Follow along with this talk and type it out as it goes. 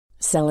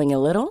Selling a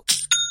little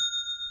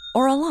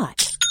or a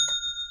lot?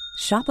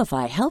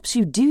 Shopify helps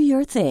you do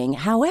your thing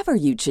however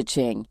you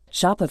cha-ching.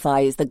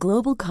 Shopify is the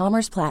global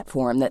commerce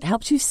platform that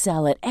helps you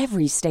sell at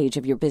every stage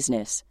of your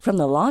business. From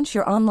the launch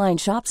your online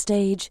shop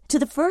stage to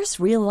the first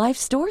real-life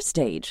store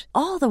stage,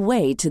 all the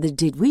way to the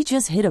did we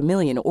just hit a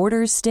million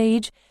orders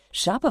stage.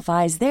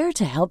 Shopify is there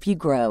to help you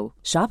grow.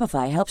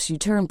 Shopify helps you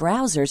turn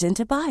browsers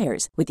into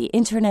buyers with the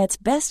internet's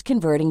best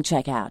converting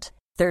checkout.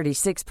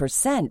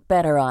 36%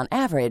 better on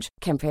average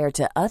compared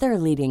to other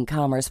leading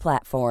commerce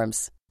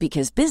platforms.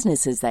 Because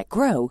businesses that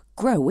grow,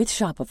 grow with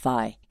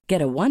Shopify.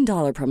 Get a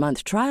 $1 per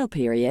month trial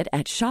period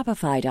at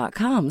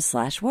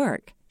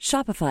shopify.com/work.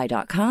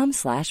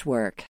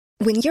 Shopify.com/work.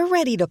 When you're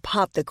ready to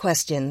pop the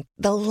question,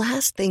 the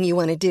last thing you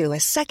want to do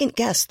is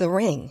second-guess the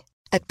ring.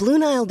 At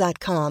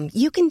BlueNile.com,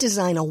 you can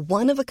design a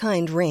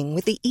one-of-a-kind ring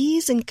with the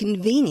ease and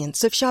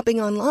convenience of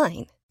shopping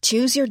online.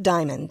 Choose your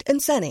diamond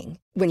and setting.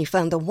 When you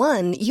find the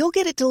one, you'll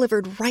get it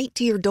delivered right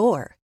to your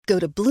door. Go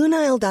to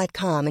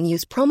BlueNile.com and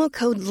use promo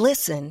code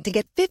LISTEN to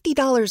get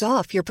 $50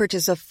 off your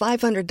purchase of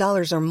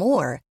 $500 or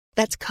more.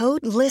 That's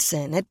code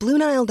LISTEN at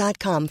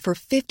BlueNile.com for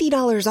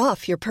 $50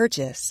 off your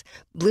purchase.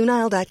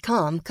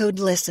 BlueNile.com, code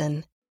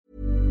LISTEN.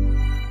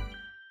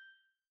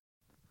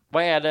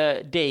 Vad är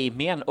det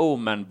Damien,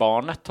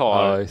 Omen-barnet,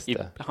 har? Ja, just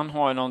det. Han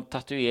har ju någon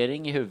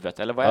tatuering i huvudet,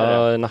 eller vad är det?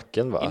 Ja, i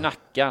nacken, va? I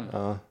nacken.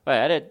 Ja. Vad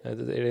är det?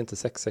 Är det inte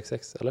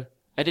 666, eller?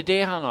 Är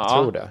det han har? Jag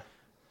tror det.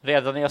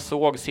 Redan när jag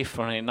såg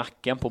siffrorna i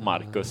nacken på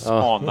Marcus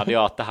anade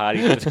jag att det här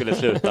inte skulle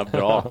sluta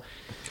bra.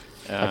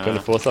 Han kunde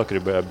få saker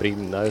att börja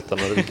brinna utan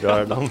att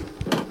röra dem.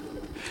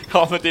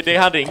 Ja, men det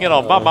han ringer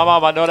om.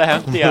 Mamma, nu har det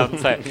hänt igen.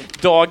 Så här,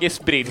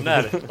 dagis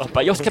brinner.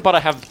 Jag ska bara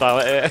hämta.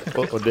 Och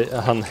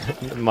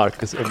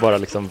Marcus bara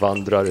liksom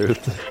vandrar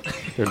ut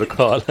ur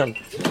lokalen.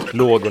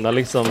 Lågorna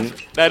liksom...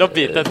 Nej, de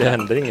biter inte. Det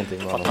händer ingenting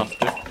med honom.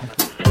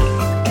 Fantastiskt.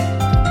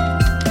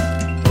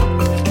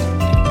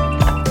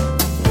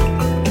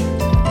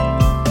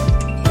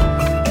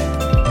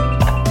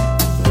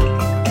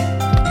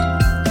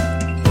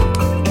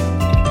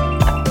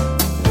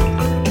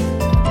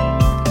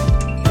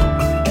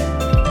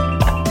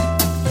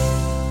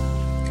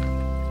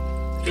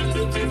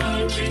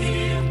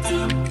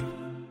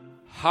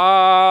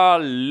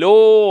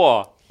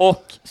 Hallå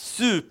och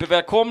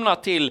supervälkomna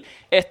till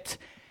ett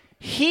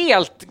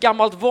helt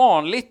gammalt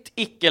vanligt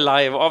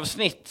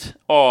icke-live-avsnitt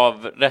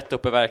av Rätt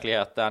upp i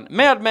verkligheten.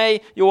 Med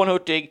mig, Johan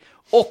Hurtig,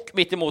 och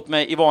mitt emot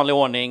mig i vanlig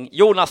ordning,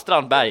 Jonas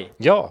Strandberg.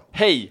 Ja.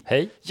 Hej.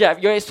 Hej. Ja,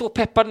 jag är så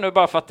peppad nu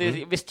bara för att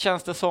visst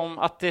känns det som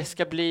att det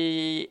ska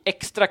bli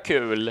extra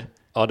kul.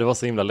 Ja, det var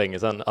så himla länge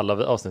sedan.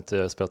 Alla avsnitt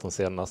jag spelat de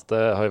senaste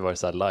har ju varit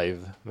så här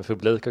live med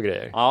publik och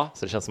grejer. Ja.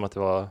 Så det känns som att det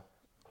var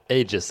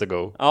ages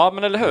ago. Ja,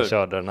 men eller hur? Jag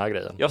körde den här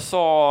grejen. Jag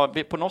sa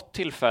på något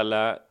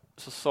tillfälle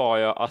så sa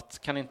jag att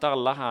kan inte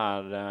alla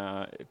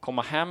här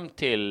komma hem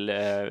till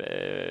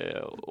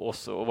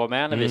oss och vara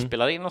med när vi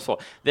spelar in och så.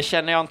 Det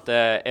känner jag inte,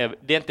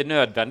 det är inte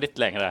nödvändigt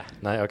längre.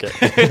 Nej, okej.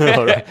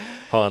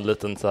 Ha en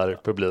liten så här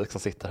publik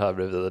som sitter här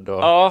bredvid.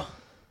 Och... Ja.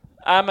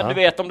 Nej, men du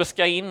vet om det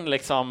ska in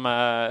liksom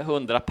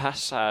 100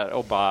 pers här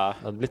och bara...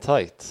 Ja, det blir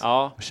tajt.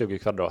 Ja. 20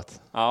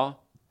 kvadrat. Ja.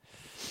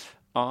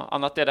 Ja,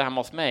 annat är det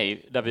hemma hos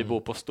mig där vi bor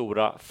på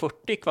stora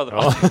 40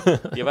 kvadrat. Ja.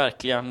 Det är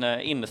verkligen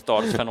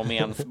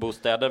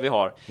innerstadsfenomensbostäder vi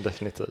har.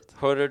 Definitivt.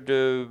 Hörru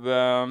du...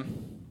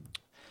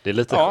 Det är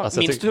lite, ja,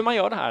 minns du hur man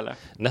gör det här eller?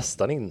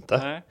 Nästan inte.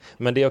 Nej.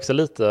 Men det är också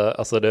lite,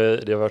 alltså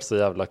det har varit så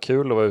jävla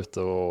kul att vara ute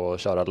och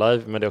köra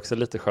live. Men det är också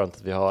lite skönt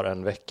att vi har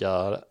en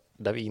vecka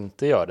där vi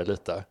inte gör det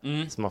lite.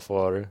 Så man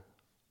får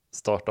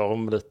starta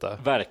om lite.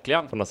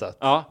 Verkligen. På något sätt.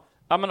 Ja,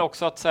 men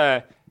också att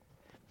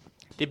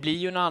det blir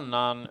ju en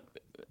annan...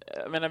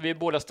 Jag menar, vi är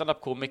båda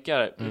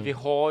stand-up-komiker. Vi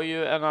har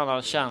ju en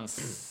annan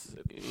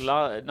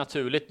känsla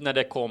naturligt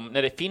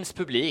när det finns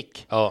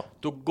publik. Ja.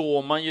 Då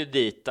går man ju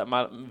dit där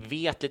man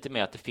vet lite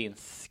mer att det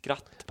finsk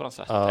skratt på något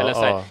sätt. Eller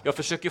så här, jag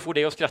försöker få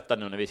dig att skratta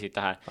nu när vi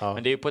sitter här.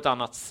 Men det är ju på ett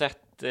annat sätt.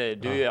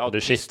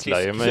 Du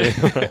kittlar ju mig i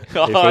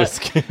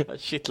fusk. Jag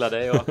kittlar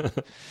dig och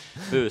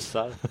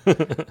busar.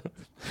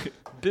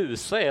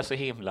 Busa är så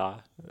himla...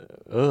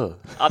 Ja,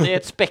 det är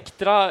ett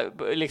spektra,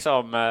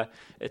 liksom,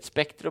 ett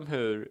spektrum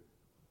hur...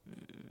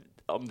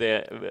 Om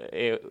det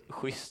är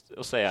schysst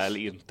att säga eller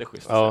inte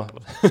schysst. Ja,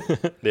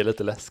 det är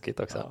lite läskigt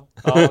också.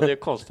 Ja, det är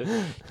konstigt.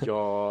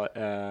 Jag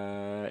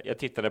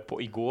tittade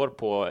igår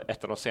på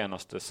ett av de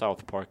senaste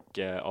South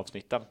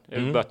Park-avsnitten. Jag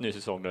har börjat ny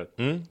säsong nu.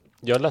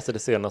 Jag läste det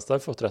senaste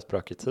och fått rätt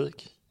bra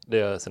kritik.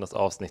 Det senaste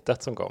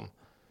avsnittet som kom.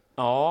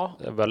 Ja,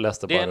 jag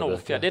läste det är bara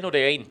nog det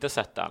jag inte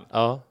sett än.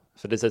 Ja,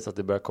 för det sägs att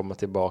det börjar komma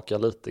tillbaka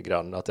lite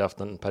grann. Att jag haft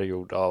en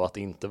period av att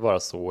inte vara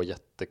så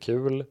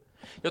jättekul.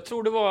 Jag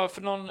tror det var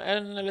för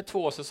en eller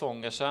två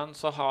säsonger sedan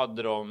så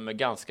hade de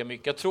ganska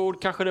mycket. Jag tror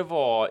kanske det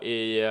var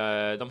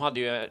de hade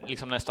ju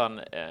liksom nästan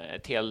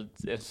ett helt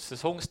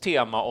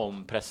säsongstema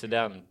om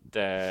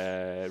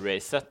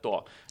presidentracet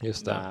då.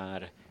 Just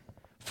det.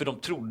 För de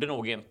trodde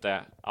nog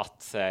inte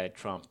att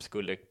Trump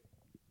skulle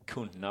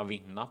kunna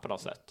vinna på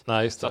något sätt.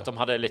 Nej, just det. Så att de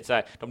hade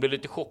lite de blev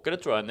lite chockade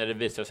tror jag när det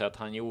visade sig att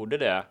han gjorde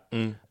det.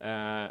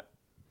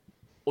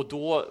 Och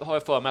då har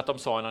jag för mig att de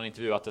sa i en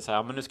intervju att det så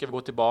här, men nu ska vi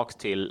gå tillbaks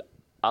till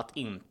att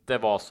inte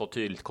vara så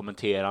tydligt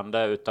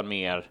kommenterande utan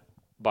mer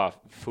bara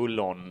full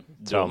on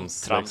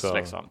trams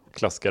liksom.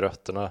 Klassiska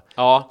rötterna.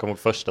 Ja. Kom ihåg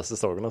första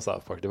säsongen av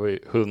South Park. Det var ju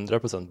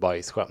 100%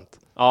 bajsskämt.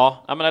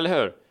 Ja, men eller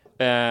hur?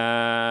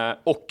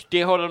 Och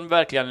det har de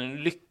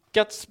verkligen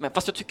lyckats med.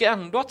 Fast jag tycker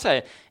ändå att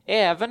säga,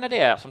 även när det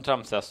är som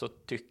tramsas så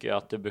tycker jag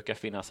att det brukar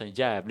finnas en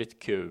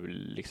jävligt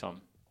kul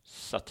liksom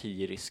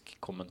satirisk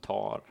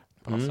kommentar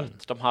på något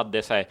sätt. De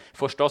hade så här,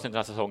 första avsnittet den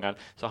här säsongen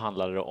så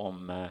handlade det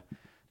om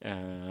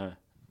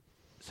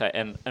så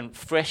här, en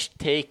fresh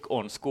take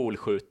on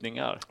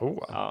skolskjutningar.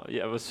 Ja,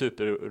 det var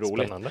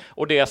superroligt. Spännande.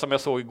 Och det som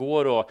jag såg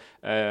igår då,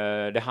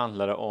 det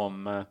handlade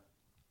om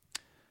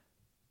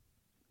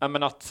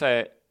att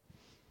säga,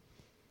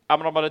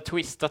 de hade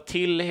twistat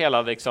till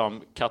hela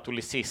liksom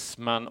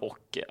katolicismen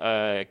och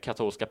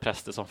katolska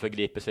präster som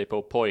förgriper sig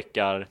på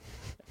pojkar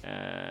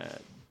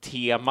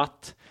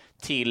temat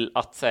till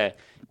att säga,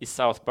 i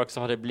South Park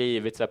så har det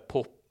blivit så här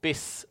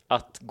poppis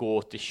att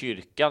gå till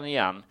kyrkan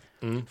igen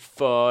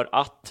för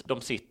att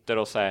de sitter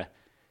och så här,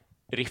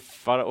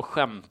 riffar och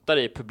skämtar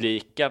i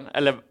publiken,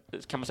 eller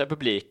kan man säga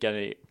publiken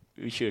i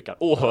kyrkan,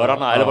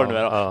 åhörarna eller vad det nu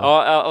är.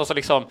 Alltså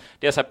liksom,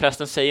 det är så här,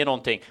 prästen säger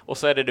någonting och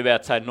så är det, du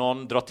vet, så här,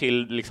 någon drar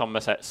till liksom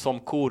med så här, som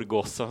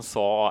korgossen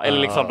sa, eller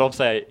liksom de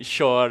säger,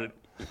 kör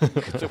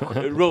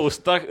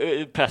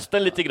roastar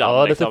prästen lite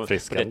grann liksom, på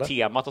det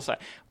temat och så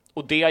här.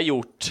 Och det har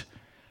gjort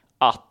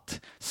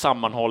att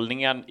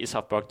sammanhållningen i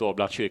South Park då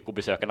bland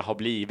kyrkobesökarna har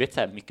blivit så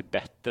här mycket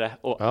bättre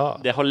och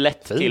det har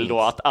lett till då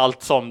att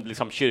allt som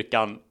liksom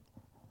kyrkan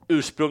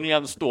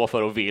ursprungligen står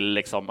för och vill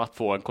liksom, att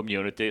få en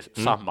community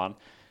samman,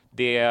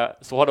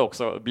 så har det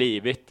också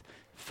blivit,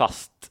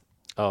 fast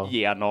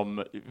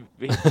genom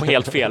på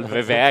helt fel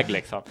väg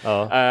liksom.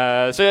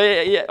 Så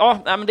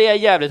men det är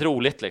jävligt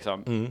roligt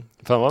liksom.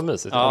 Fan vad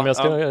mysigt. Men jag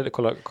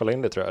ska kolla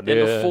in det, tror jag.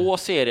 Det är nog få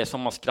serier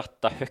som man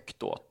skrattar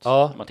högt åt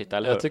när man tittar,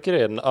 eller hur? Jag tycker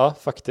det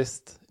är,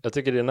 faktiskt. Jag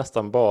tycker det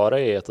nästan bara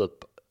är typ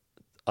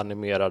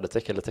animerade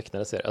eller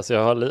tecknade serier. Alltså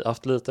jag har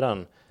haft lite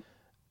den.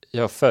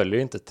 Jag följer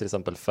inte till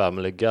exempel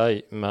Family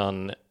Guy,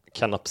 men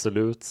kan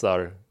absolut så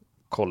här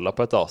kolla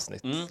på ett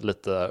avsnitt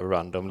lite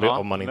randomly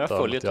om man inte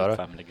har något att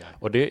göra.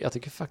 Och jag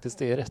tycker faktiskt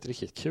det är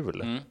riktigt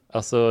kul.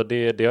 Alltså det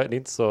är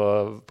inte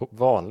så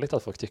vanligt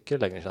att folk tycker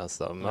det längre, känns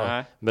det.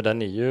 Men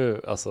den är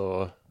ju,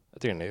 alltså,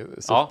 jag tycker den är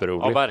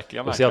superrolig.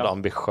 Verkligen. Och så jävla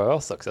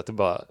ambitiös också, att det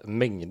bara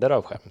mängder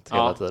av skämt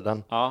hela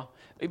tiden.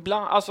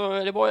 Ibland,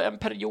 alltså det var en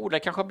period, det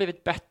kanske har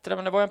blivit bättre,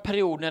 men det var en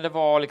period när det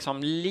var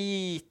liksom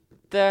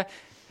lite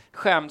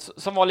skämt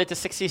som var lite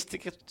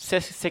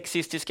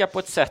sexistiska på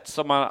ett sätt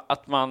som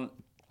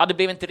det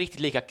blev inte riktigt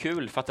lika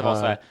kul, för att det var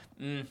så här,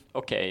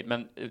 okej,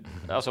 men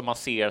alltså man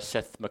ser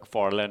Seth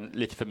MacFarlane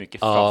lite för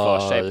mycket framför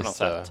sig på något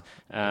sätt.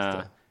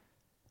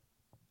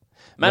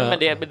 Men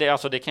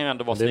det kan ju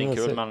ändå vara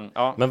svinkul.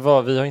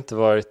 Men vi har inte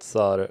varit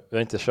så här, vi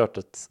har inte kört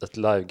ett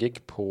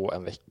live-gig på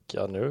en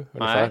vecka nu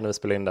ungefär, när vi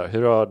spelar in där.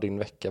 Hur har din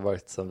vecka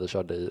varit sedan vi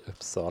körde i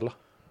Uppsala?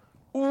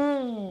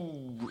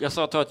 Jag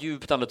sa att ta ett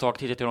djupt andetag,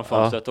 tittat genom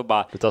fönstret och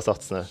bara... Du tar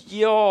sats nu.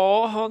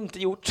 Jag har inte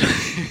gjort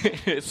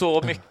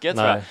så mycket,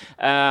 tror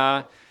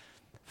jag.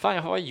 Fan,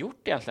 jag har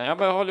gjort egentligen.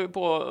 Jag håller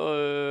på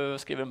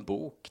att skriva en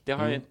bok. Det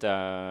har jag inte...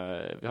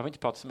 Vi har inte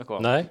pratat så mycket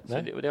om. Nej.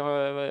 Det har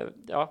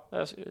jag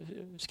har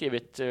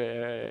skrivit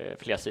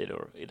flera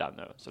sidor i den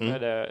nu. Så nu är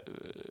det...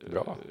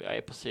 Bra. Jag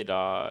är på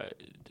sida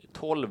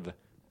 12.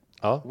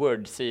 Ja.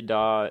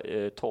 Word-sida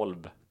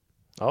 12.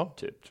 Ja.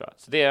 Typ, tror jag.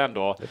 Så det är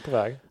ändå... Det är på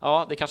väg.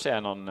 Ja, det kanske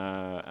är någon...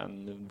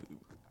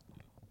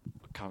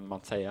 kan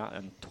man säga,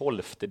 en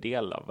 12:e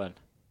del av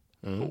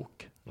en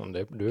bok.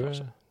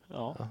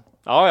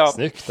 Ja.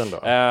 Snyggt ändå.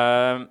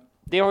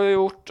 Det har jag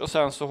gjort, och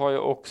sen så har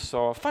jag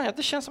också... Fan,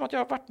 det känns som att jag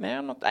har varit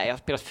med något... Nej, jag har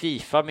spelat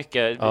FIFA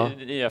mycket.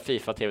 Nya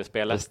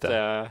FIFA-tv-spelet.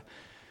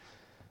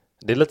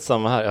 Det är lite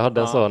samma här. Jag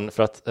hade en sån,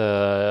 för att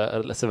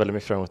jag ser väldigt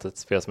mycket fram emot ett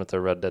spel som heter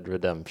Red Dead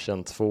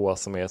Redemption 2,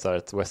 som är så här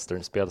ett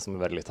western-spel som är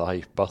väldigt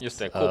hypat. Just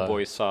det,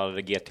 Cowboysar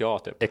GTA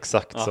typ.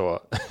 Exakt så.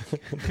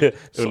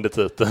 Under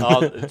titeln.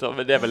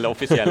 Det är väl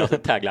officiella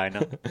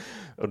taglinen.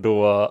 Och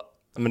då...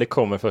 Men det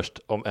kommer först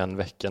om en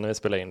vecka när vi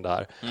spelar in det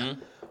här.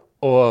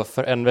 Och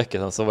för en vecka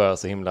sedan så var jag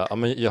så himla...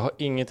 men jag har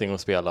ingenting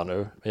att spela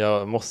nu.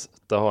 Jag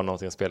måste ha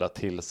någonting att spela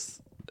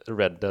tills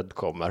Red Dead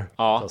kommer.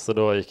 Så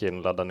då gick jag in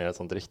och laddade ner ett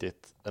sånt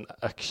riktigt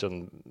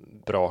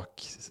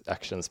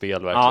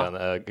actionspel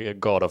verkligen.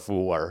 God of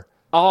War.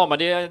 Ja, men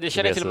det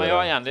känner jag till och med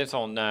jag igen. Det är en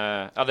sån... det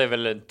är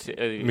väl en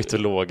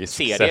mytologisk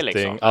serie, setting.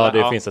 liksom.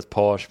 Det finns ett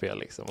par spel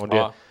liksom.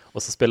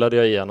 Och så spelade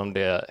jag igenom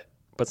det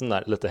på ett sånt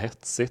där lite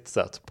hetsigt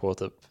sätt på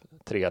typ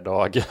 3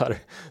 dagar.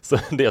 Så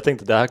jag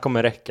tänkte det här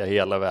kommer räcka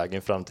hela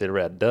vägen fram till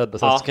Red Dead. Och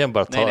sen så kan jag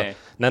bara ta...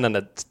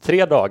 Nej.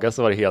 3 dagar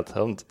så var det helt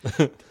tömt.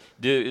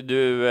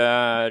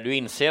 Du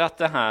inser att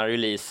den här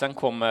releasen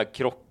kommer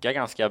krocka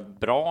ganska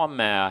bra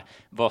med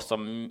vad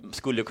som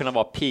skulle kunna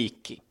vara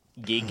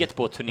peak-gigget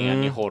på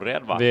turnén i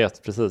Horred, va?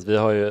 Vet, precis. Vi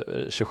har ju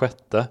 26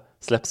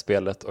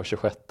 släppspelet och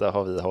 26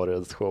 har vi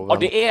Horred-showen. Ja,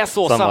 det är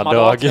så samma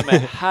dag.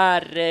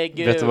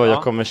 Herregud. Vet du vad,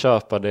 jag kommer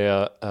köpa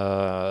det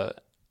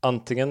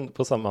antingen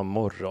på samma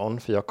morgon,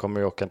 för jag kommer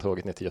ju åka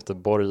tåget ner till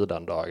Göteborg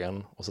den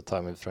dagen och så tar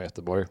jag mig från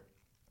Göteborg.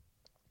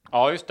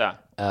 Ja, just det.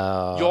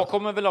 Jag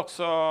kommer väl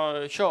också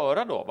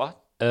köra då, va?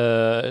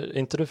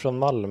 Inte du från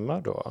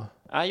Malmö då?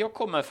 Nej, jag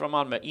kommer från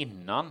Malmö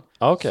innan.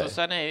 Okay. Så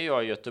sen är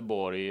jag i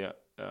Göteborg.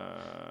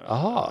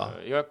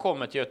 Jag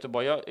kommer till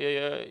Göteborg.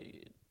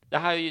 Det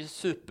här är ju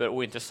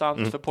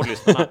superointressant för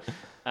poddlyssnarna.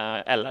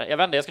 Eller jag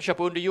vet inte, jag ska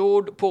köpa under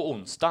jord på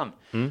onsdagen.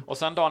 Och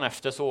sen dagen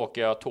efter så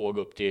åker jag tåg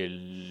upp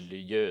till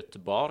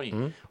Göteborg.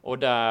 Och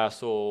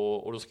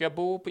då ska jag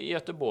bo i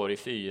Göteborg i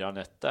 4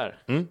 nätter.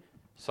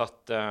 Så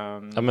att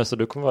ja, men så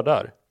du kommer vara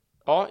där?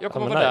 Ja, jag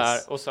kommer vara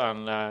nice. där och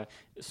sen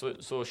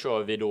så kör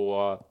vi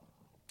då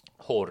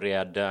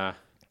Horred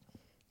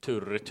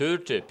tur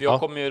typ. Jag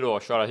kommer ju då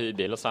köra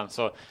hyrbil och sen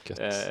så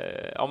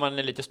om man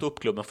är lite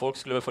ståuppklubb, men folk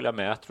skulle väl följa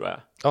med, tror jag.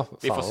 Ja,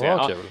 vi får se.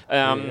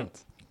 Ja.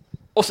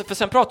 Och för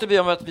sen pratade vi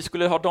om att vi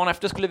skulle ha, dagen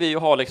efter skulle vi ju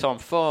ha liksom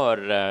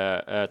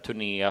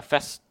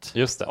turnéfest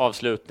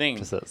avslutning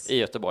i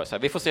Göteborg. Så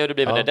vi får se hur det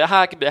blir med det. Det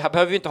här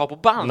behöver vi inte ha på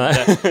band.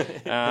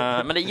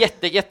 Men det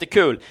är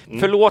jättekul.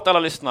 Förlåt alla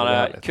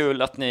lyssnare.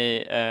 Kul att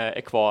ni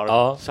är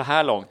kvar så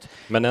här långt.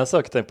 Men en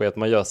sak jag tänker på är att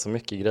man gör så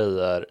mycket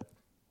grejer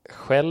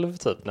själv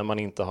typ när man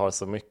inte har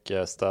så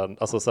mycket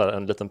alltså så här,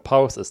 en liten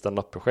paus i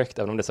stand-up-projekt,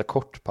 även om det är så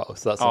kort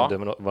paus, alltså det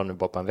var nu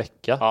bara på en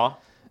vecka.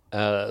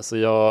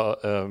 Så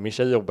min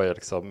tjej jobbar ju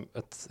liksom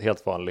ett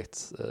helt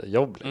vanligt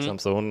jobb liksom,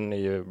 så hon är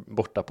ju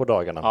borta på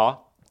dagarna.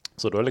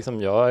 Så då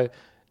liksom jag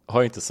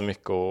har inte så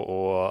mycket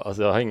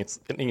alltså jag har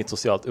inget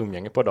socialt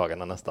umgänge på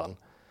dagarna nästan.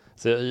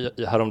 Så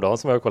häromdagen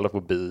som jag kollade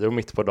på bio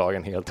mitt på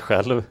dagen helt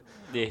själv.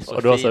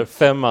 Och det var så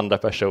 5 andra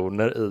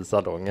personer i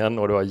salongen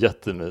och det var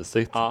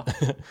jättemysigt.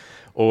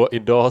 Och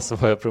idag så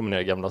var jag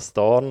promenera i Gamla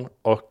stan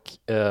och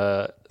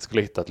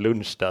skulle hitta ett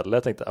lunchställe.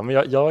 Jag tänkte, men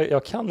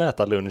jag kan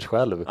äta lunch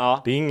själv.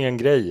 Det är ingen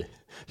grej.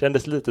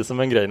 Kändes lite som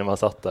en grej när man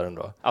satt där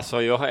ändå.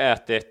 Alltså jag har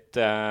ätit,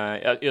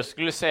 jag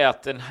skulle säga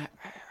att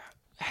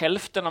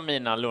hälften av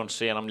mina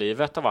luncher genom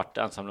livet har varit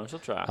ensamluncher,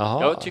 tror jag.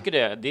 Jag tycker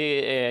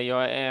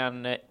jag är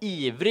en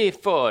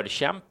ivrig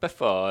förkämpe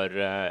för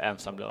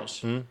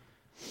ensamlunch.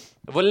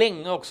 Det var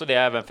länge också det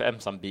även för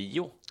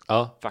ensambio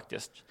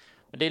faktiskt.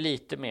 Men det är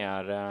lite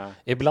mer...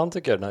 Ibland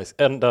tycker jag det är nice.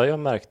 Enda jag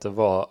märkte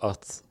var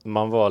att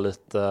man var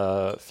lite...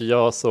 För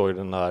jag såg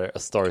den här A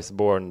Star is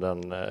Born,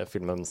 den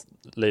filmen,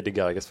 Lady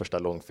Gagas första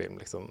långfilm.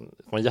 Liksom.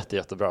 Det var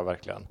jättebra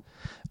verkligen.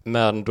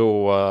 Men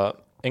då...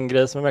 En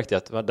grej som jag märkte är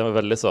att den var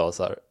väldigt så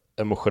här,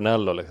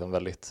 emotionell och liksom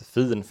väldigt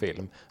fin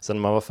film. Sen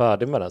när man var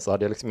färdig med den så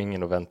hade jag liksom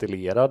ingen att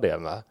ventilera det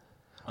med.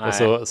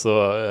 Nej. Och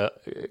så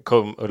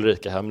kom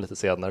Ulrika hem lite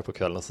senare på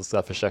kvällen och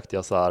så försökte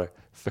jag så här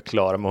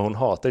förklara, men hon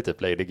hatar ju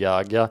typ Lady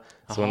Gaga.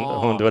 Så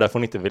det var därför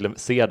hon inte ville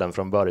se den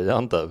från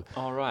början typ.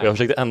 Right. Jag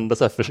försökte ändå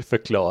så här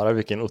förklara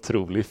vilken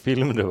otrolig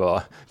film det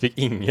var. Fick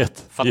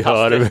inget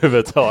gehör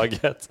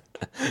överhuvudtaget.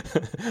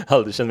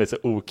 Aldrig känt mig så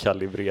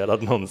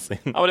okalibrerad någonsin.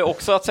 Ja, men det är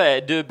också att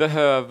säga, du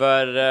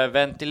behöver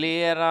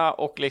ventilera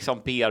och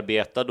liksom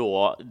bearbeta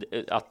då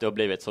att du har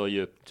blivit så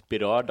djupt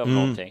berörd av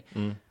någonting.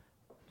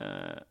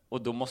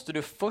 Och då måste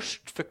du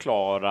först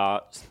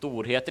förklara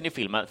storheten i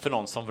filmen för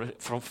någon som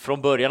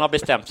från början har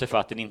bestämt sig för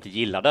att den inte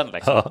gillar den.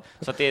 Liksom.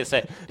 Så att det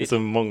är så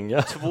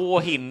många 2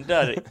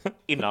 hinder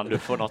innan du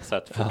får något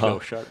sätt för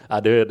closure.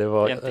 Ja, det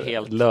var inte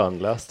helt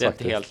lönlöst. Det är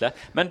inte helt lätt.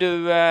 Men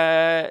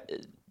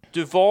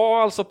du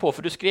var alltså på,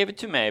 för du skrev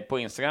till mig på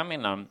Instagram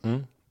innan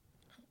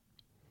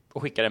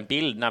och skickade en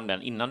bild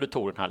nämligen innan du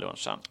tog den här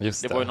lunchen.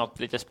 Det var ju något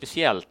lite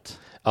speciellt.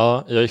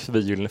 Ja, jag gick förbi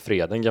Gyllene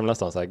Freden, Gamla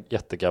stan, så här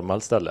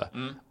jättegammalt ställe.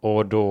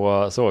 Och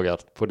då såg jag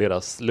att på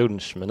deras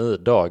lunchmeny,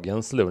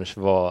 dagens lunch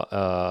var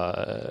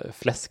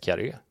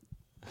fläskkarré.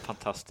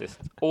 Fantastiskt.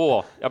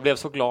 Jag blev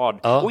så glad.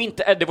 Och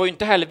det var ju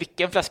inte heller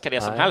vilken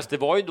fläskkarré som helst. Det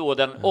var ju då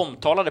den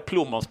omtalade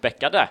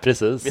plommonspäckade.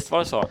 Precis. Visst var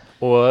det så?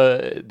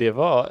 Och det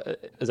var,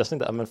 jag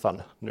tänkte, men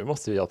fan, nu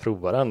måste jag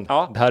prova den.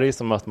 Det här är ju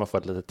som att man får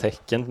ett litet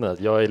tecken på att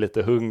jag är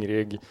lite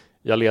hungrig.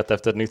 Jag letar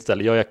efter ett nytt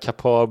ställe. Jag är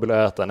kapabel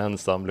att äta en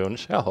ensam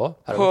lunch. Jaha,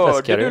 här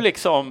hörde du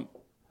liksom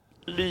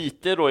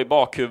lite då i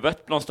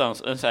bakhuvudet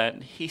någonstans en sån här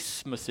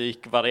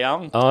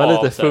hissmusikvariant?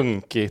 Ja, lite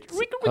funkigt.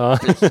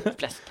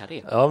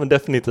 Fläskkarré. Ja, men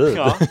definitivt.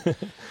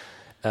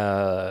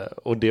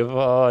 Och det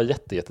var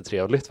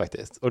jättetrevligt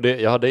faktiskt. Och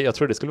jag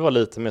tror det skulle vara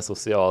lite mer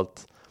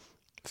socialt.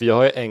 För jag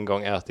har ju en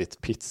gång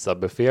ätit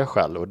pizzabuffé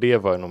själv och det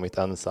var nog mitt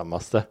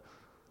ensammaste.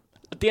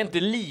 Det är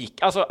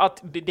inte alltså att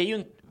det är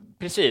ju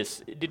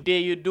precis, det är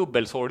ju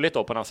dubbelsorgligt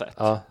då på något sätt.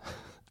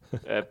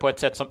 På ett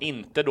sätt som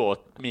inte då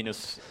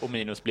minus och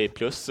minus blir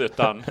plus,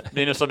 utan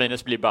minus och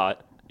minus blir bara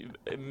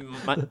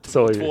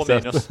 2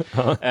 minus.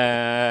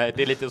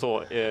 Det är lite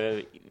så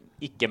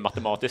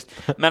icke-matematiskt.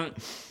 Men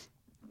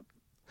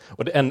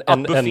och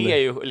buffé är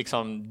ju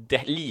liksom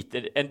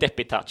lite en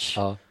deppig touch.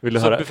 Så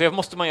buffé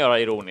måste man göra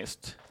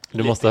ironiskt.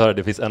 Du måste höra,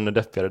 det finns ännu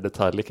deppigare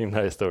detaljer kring den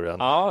här historien.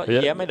 Ja,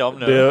 ge mig dem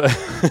nu.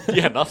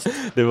 Genast.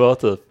 Det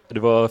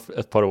var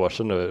ett par år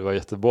sedan nu, det var i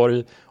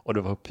Göteborg och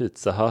det var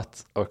Pizza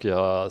Hut och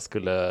jag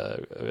skulle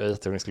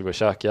gå och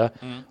käka.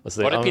 Och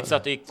så, var det Pizza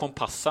Hut i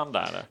Kompassan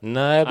där? Eller?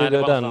 Nej,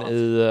 det var den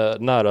någonstans.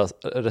 i nära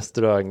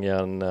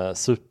restaurangen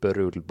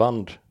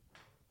Superrullband.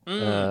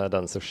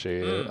 Den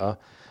sushi, ja.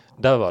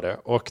 Där var det.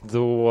 Och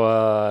då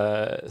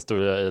stod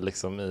jag i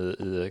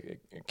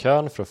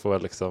kön för att få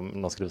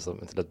någon skulle visa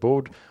mig till ett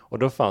bord. Och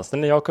då fanns det,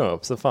 när jag kom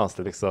upp så fanns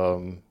det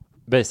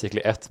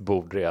basically ett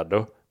bord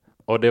redo.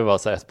 Och det var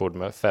så ett bord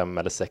med 5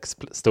 eller 6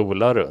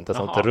 stolar runt. Ett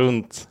sånt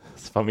runt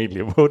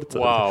familjebord. Typ.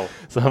 Wow.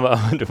 Så han bara,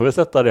 du får väl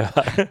sätta det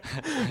här.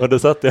 Och då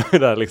satt jag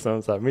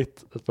där så här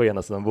mitt på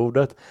ena sidan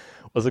bordet.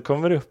 Och så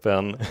kommer det upp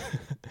en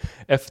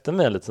efter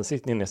mig lite som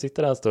innan jag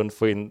sitter där en stund,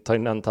 ta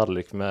in en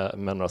tallrik med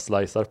några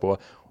slicer på.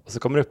 Och så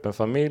kommer det upp en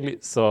familj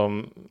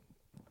som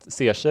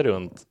ser sig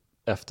runt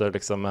efter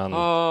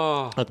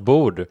ett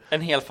bord.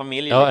 En hel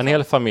familj. Ja, en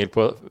hel familj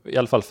på i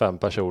alla fall 5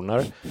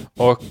 personer.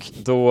 Och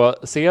då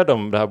ser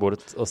de det här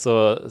bordet och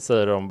så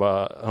säger de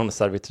bara, hon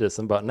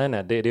servitrisen bara,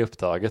 nej, det är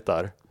upptaget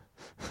där.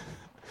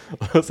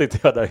 Och då sitter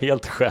jag där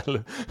helt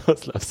själv och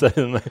släpper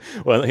i mig.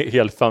 Och en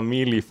hel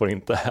familj får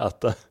inte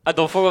äta.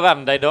 De får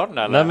vända i dörren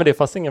eller? Nej, men det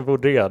fanns ingen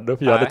bord redo.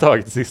 För jag hade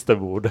tagit det sista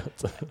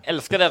bordet.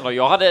 Älskar den då.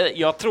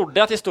 Jag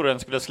trodde att historien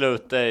skulle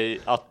sluta i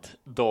att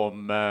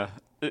de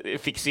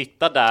fick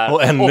sitta där.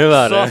 Och ännu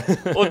värre.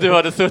 Och du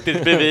hade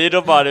suttit bredvid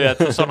och bara, du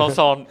vet, som någon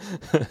sån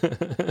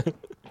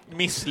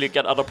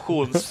misslyckad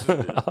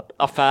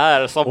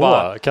adoptionsaffär som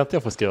bara... Kan inte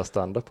jag få skriva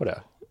standard på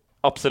det?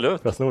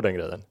 Absolut. För att sno den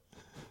grejen.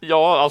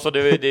 Ja, alltså det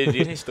är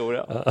din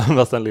historia.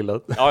 Fast den lilla.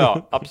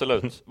 Ja,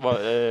 absolut.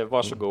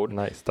 Varsågod.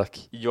 Nice,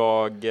 tack.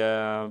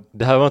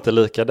 Det här var inte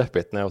lika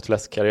deppigt när jag åt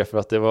fläskkarré för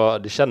att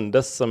det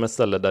kändes som ett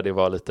ställe där det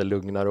var lite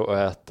lugnare att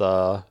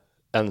äta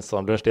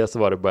ensam. Dels så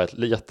var det bara ett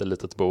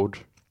jättelitet bord.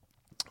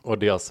 Och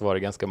dels var det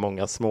ganska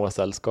många små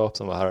sällskap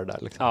som var här och där.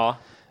 Ja.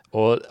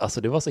 Och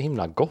alltså det var så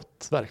himla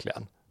gott,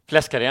 verkligen.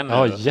 Fläskkarrén nu.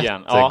 Ja,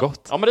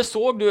 jättegott. Ja, men det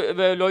såg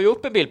du la ju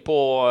upp en bild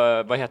på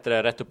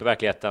Rätt upp i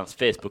verklighetens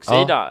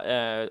Facebook-sida.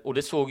 Och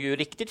det såg ju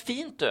riktigt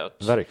fint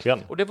ut. Verkligen.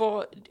 Och det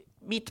var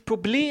mitt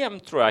problem,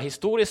 tror jag,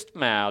 historiskt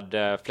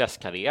med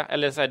fläskkarré,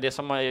 eller så här, det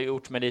som har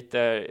gjort mig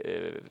lite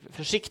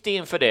försiktig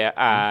inför det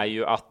är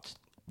ju att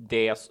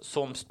det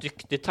som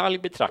styckdetalj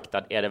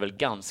betraktad är det väl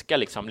ganska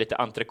lite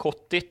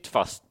entrecôtigt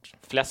fast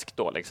fläsk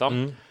då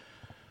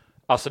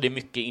Alltså det är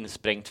mycket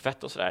insprängt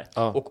fett och sådär.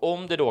 Ja. Och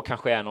om det då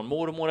kanske är någon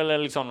mormor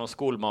eller någon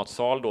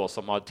skolmatsal då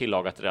som har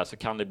tillagat det där, så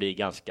kan det bli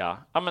ganska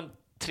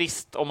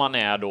trist om man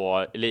är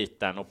då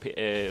liten och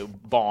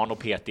barn och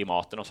petig i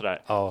maten och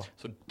sådär. Ja.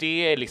 Så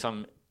det är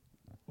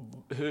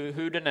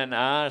hur den än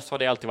är, så har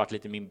det alltid varit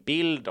lite min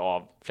bild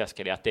av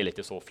fläskkarré, att det är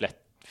lite så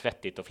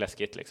fettigt och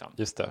fläskigt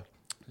Just det.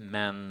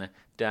 Men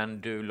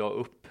den du la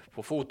upp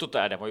på fotot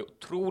där, den var ju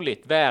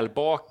otroligt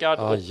välbakad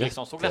och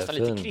såg nästan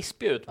lite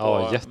krispig ut.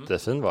 Ja,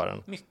 jättefin var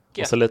den.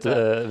 Mycket. Och så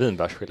lite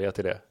vinbärsgelé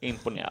till det.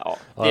 Imponerad.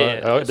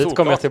 Dit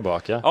kommer jag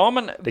tillbaka. Ja,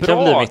 men det bra.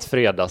 Kan bli mitt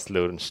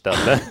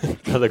fredagslunchställe.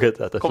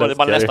 Kommer det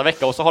bara nästa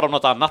vecka och så har de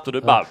något annat och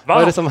du bara, va?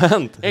 Vad är det som har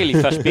hänt?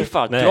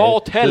 Älgfärsbiffar, dra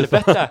åt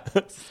helvete.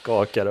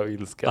 Skakar och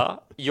ilska.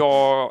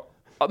 Ja,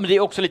 men det är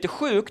också lite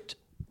sjukt.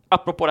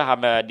 Apropå det här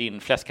med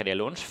din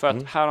fläskkarré-lunch, för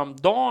att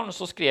häromdagen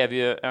så skrev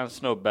ju en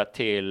snubbe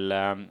till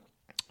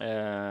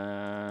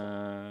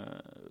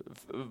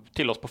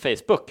oss på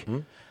Facebook.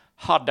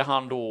 Hade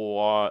han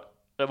då,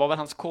 det var väl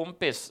hans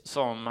kompis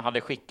som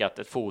hade skickat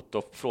ett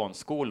foto från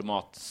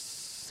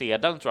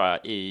skolmatsedeln, tror jag,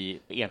 i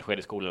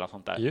Enskede skolan och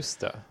sånt där. Just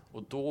det.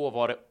 Och då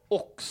var det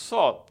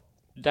också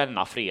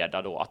denna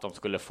fredag då att de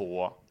skulle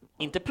få,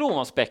 inte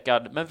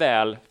plommonspekad, men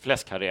väl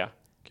fläskkarré.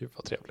 Gud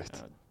vad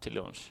trevligt. Till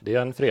lunch. Det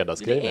är en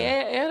fredagsgrej.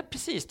 Det är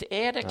precis,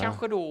 det är det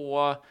kanske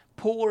då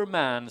poor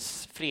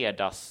man's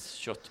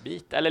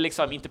fredagsköttbit,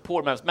 eller inte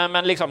poor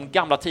man's, men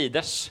gamla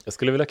tiders. Jag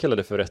skulle vilja kalla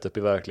det för rätt upp i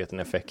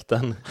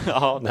verkligheten-effekten.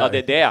 Ja, det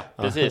är det,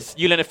 precis.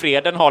 Gyllene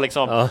Freden har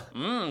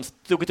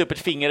stuckit upp ett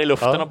finger i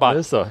luften och bara,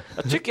 jag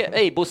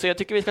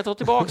tycker vi ska ta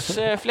tillbaks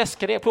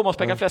fläskkarré,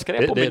 plommonspekad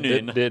fläskkaré på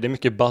menyn. Det är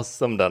mycket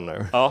buzz om den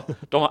nu. Ja,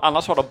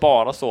 annars har de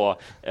bara så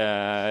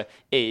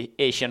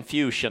Asian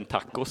fusion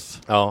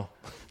tacos. Ja.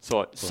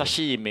 Så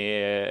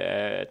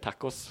sashimi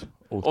tacos.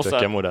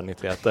 Otäcka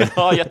moderniteter.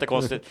 Ja,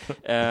 jättekonstigt.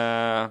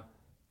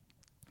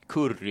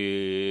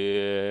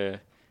 Curry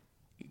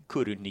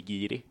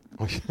nigiri.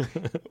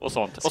 Och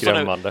sånt.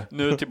 Skrämmande. Och så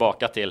nu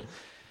tillbaka till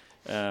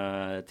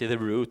the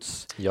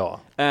roots. Ja.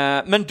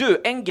 Men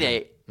du, en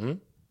grej.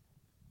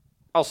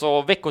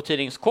 Alltså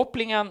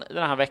veckotidningskopplingen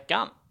den här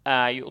veckan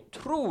är ju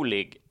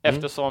otrolig.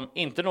 Eftersom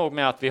inte nog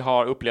med att vi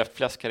har upplevt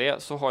fläskkarré,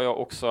 så har jag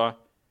också,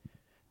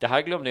 det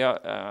här glömde jag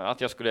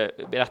att jag skulle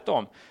berätta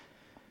om.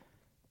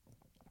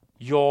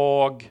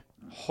 Jag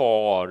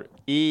har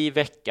i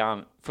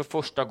veckan för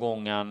första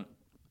gången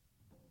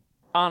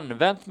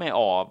använt mig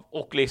av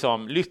och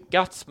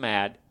lyckats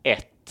med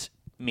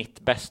mitt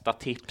bästa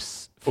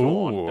tips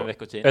från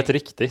veckotidningen. Ett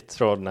riktigt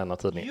från en av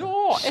tidningarna?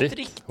 Ja, Shit. ett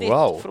riktigt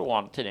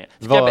från tidningen.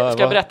 Ska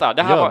jag berätta?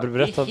 Det här var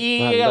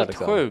helt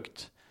liksom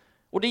sjukt.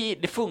 Och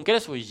det funkade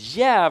så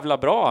jävla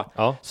bra.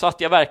 Ja. Så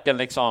att jag verkligen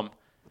liksom,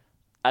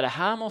 det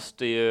här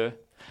måste ju...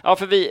 Ja,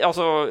 för vi,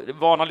 alltså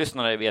vana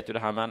lyssnare vet ju det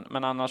här,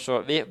 men annars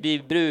så,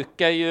 vi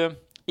brukar ju,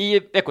 i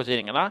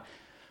veckotidningarna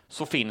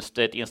så finns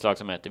det ett inslag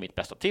som heter Mitt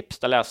bästa tips,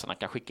 där läsarna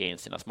kan skicka in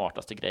sina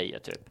smartaste grejer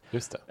typ.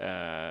 Just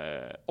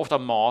det. Ofta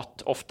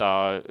mat,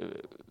 ofta...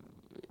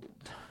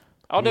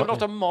 Ja, det är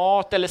ofta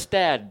mat eller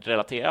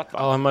städrelaterat, va?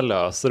 Ja, man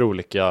löser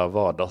olika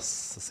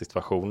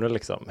vardagssituationer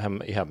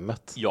liksom, i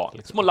hemmet. Ja,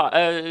 liksom. Små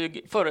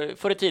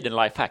förr i tiden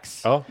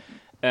lifehacks. Ja.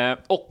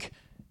 Och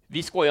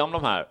vi skojar om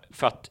de här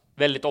för att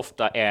väldigt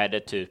ofta är det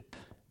typ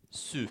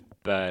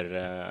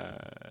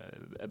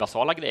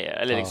basala grejer.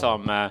 Eller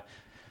liksom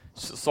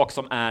saker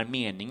som är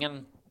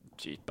meningen.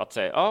 Typ att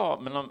säga,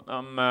 men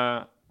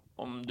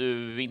om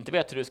du inte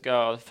vet hur du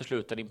ska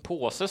försluta din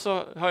påse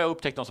så har jag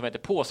upptäckt något som heter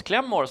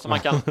påsklämmor som man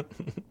kan...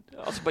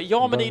 Alltså,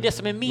 men det är det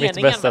som är meningen.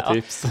 Mitt bästa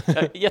tips.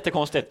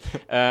 Jättekonstigt.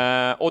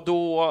 Och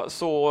då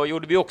så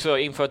gjorde vi också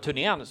inför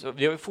turnén. Så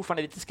vi har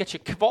fortfarande lite sketcher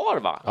kvar,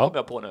 va? Kommer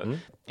jag på nu.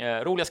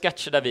 Roliga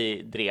sketcher där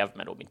vi drev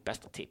med då mitt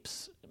bästa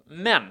tips.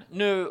 Men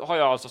nu har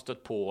jag alltså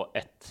stött på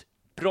ett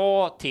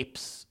bra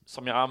tips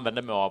som jag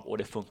använde mig av och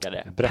det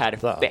funkade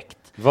perfekt.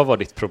 Vad var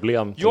ditt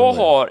problem? Jag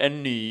har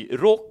en ny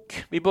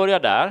rock. Vi börjar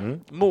där.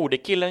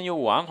 Modekillen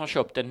Johan har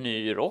köpt en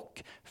ny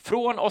rock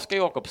från Oskar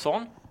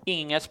Jakobsson.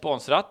 Inget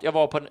sponsrat. Jag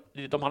var på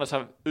de hade så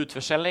här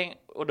utförsäljning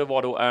och det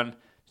var då en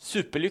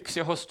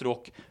superlyxig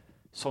höstrock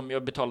som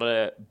jag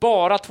betalade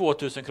bara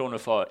 2000 kronor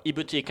för. I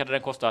butik hade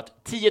den kostat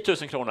 10 000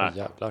 kronor.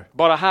 Jävlar.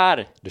 Bara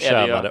här. Du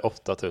tjänade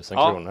 8000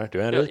 kronor.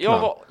 Du är en rik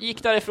man. Jag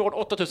gick därifrån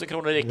 8000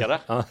 kronor rikare.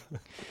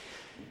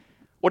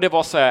 Och det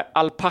var så här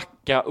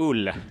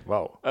alpacka-ull.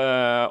 Wow.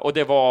 Och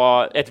det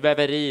var ett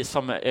väveri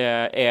som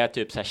är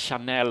typ så här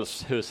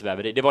Chanels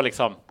husväveri. Det var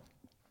liksom...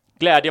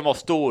 Glädjen var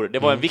stor. Det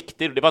var en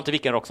viktig... Det var inte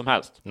vilken rock som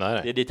helst. Nej.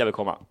 Det är dit jag vill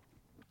komma.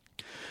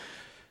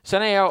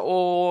 Sen är jag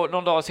och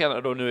någon dag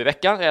senare då nu i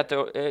veckan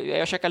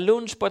jag käkar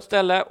lunch på ett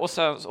ställe och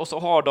så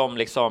har de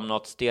liksom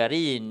något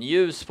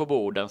stearinljus på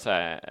borden så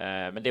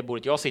här, men det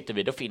bordet jag sitter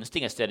vid då finns det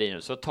inget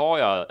stearinljus så tar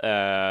jag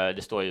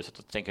det står ju så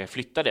att tänker jag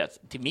flytta det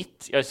till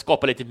jag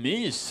skapar lite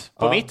mys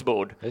på mitt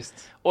bord.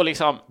 Visst. Och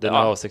liksom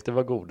dina avsikter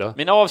var goda.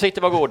 Mina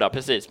avsikter var goda,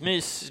 precis.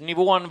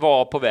 Mysnivån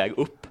var på väg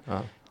upp.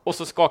 Och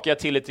så skakar jag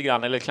till lite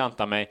grann eller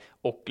klantar mig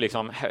och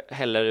liksom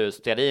häller ut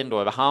stearin då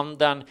över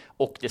handen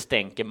och det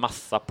stänker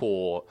massa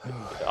på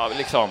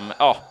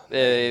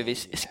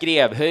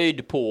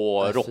skrevhöjd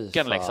på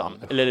rocken liksom.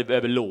 Eller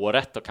över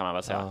låret då kan man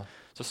väl säga.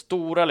 Så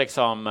stora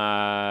liksom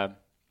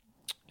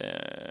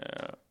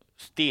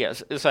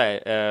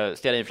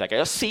stearinfläckar.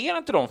 Jag ser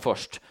inte dem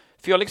först.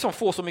 För jag liksom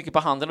får så mycket på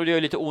handen och det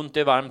gör lite ont, det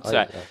är varmt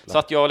så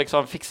att jag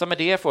liksom fixar med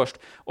det först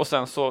och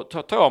sen så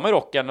tar jag av mig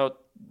rocken och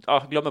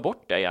glömmer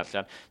bort det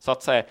egentligen. Så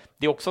att säga,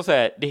 det är också så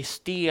här, det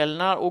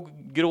stelnar och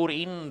gror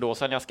in då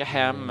sen jag ska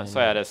hem så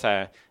är det så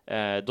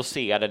här, då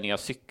ser jag det när jag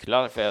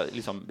cyklar för jag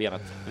liksom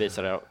benet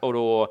visar det och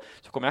då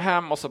så kommer jag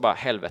hem och så bara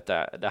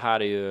helvete, det här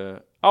är ju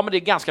men det är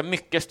ganska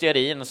mycket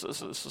stearin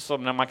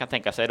som man kan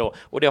tänka sig då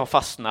och det har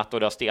fastnat och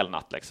det har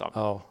stelnat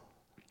liksom.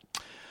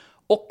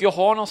 Och jag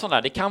har någon sån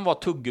där, det kan vara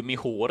tuggummi i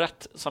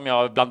håret som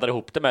jag blandar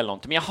ihop det med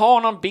något. Men jag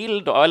har någon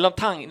bild då,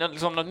 eller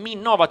liksom någon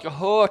minne av att jag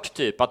hört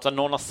typ att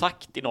någon har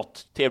sagt i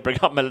något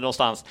tv-program eller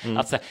någonstans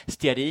att så här,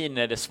 stearin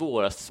är det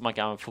svåraste som man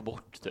kan få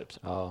bort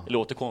typ. Det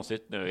låter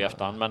konstigt nu i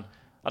efterhand, men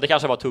det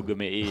kanske var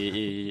tuggummi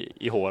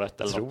i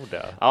håret eller jag tror något.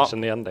 det. Jag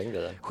känner igen den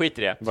grejen. Skit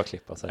i det. Bara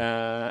klippa sig.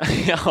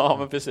 Ja,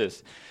 men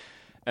precis.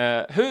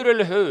 Hur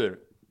eller hur?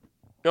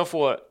 Jag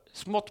får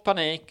smått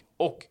panik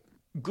och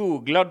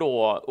googlar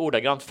då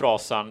ordagrant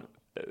frasen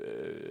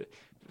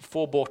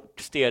få bort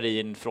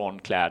stearin från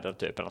kläder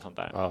typ eller något sånt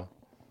där.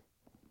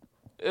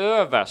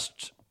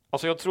 Överst,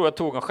 alltså jag tror jag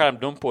tog en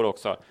skärmdump på det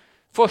också.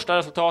 Första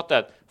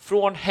resultatet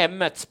från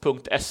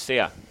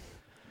hemmets.se.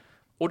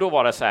 Och då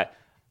var det så här: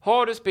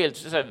 har du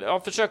jag har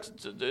försökt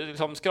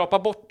liksom skrapa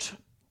bort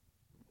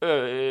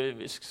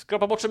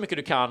så mycket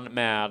du kan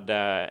med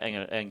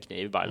en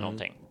kniv bara eller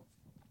någonting.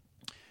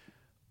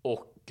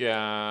 Och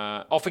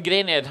för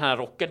grejen är den här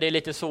rocken, det är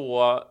lite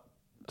så,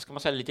 ska man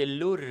säga, lite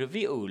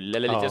lurvig ull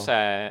eller lite så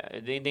här,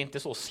 det är inte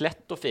så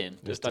slätt och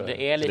fint utan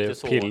det är lite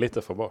så pilligt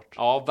att få bort.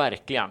 Ja,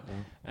 verkligen.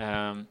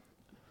 Men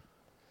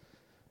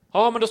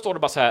då står det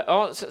bara så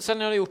här, sen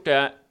när jag har gjort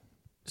det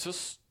så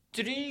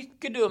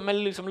stryker du med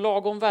liksom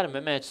lagom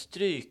värme med ett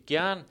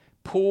strykjärn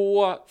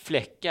på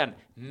fläcken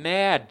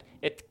med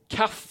ett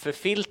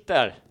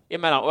kaffefilter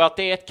emellan. Och att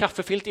det är ett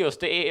kaffefilter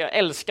just, jag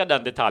älskar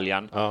den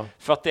detaljen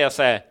för att det är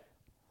så här,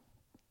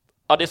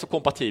 det är så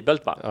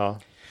kompatibelt, va?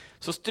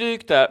 Så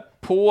stryk där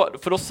på,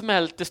 för då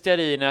smälter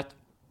stearinet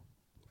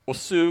och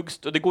sugs,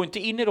 och det går inte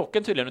in i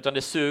rocken tydligen, utan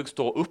det sugs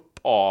då upp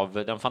av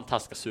den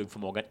fantastiska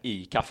sugförmågan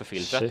i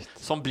kaffefiltret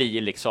som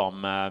blir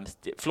liksom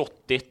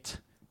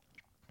flottigt.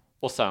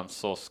 och sen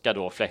så ska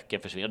då fläcken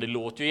försvinna. Det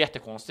låter ju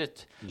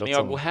jättekonstigt. Låter Men jag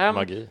som går hem,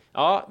 magi.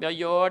 ja, jag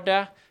gör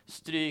det,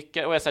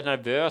 stryker, och jag är så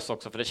nervös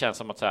också, för det känns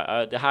som att så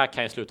här, det här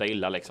kan ju sluta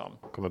illa liksom.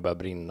 Kommer börja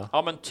brinna.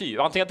 Ja, men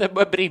antingen att det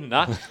börjar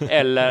brinna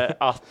eller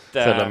att...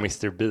 Sådär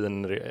Mr.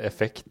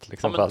 Bean-effekt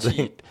liksom. Ja, men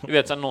typ, du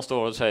vet, så någon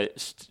står och så här,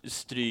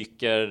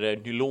 stryker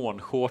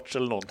nylonshorts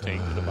eller någonting.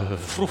 Det bara,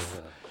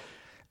 fruff.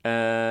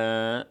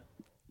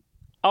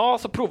 Ja,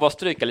 så prova att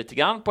stryka lite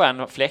grann på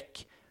en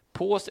fläck.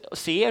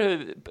 Ser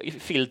hur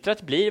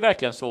filtret blir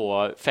verkligen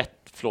så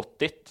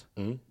fettflottigt.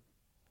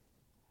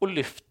 Och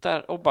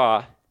lyfter och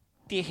bara...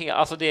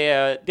 Alltså det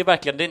är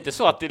verkligen, det är inte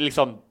så att det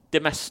liksom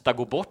det mesta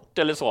går bort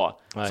eller så.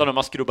 Nej. Som när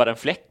man skrubbar en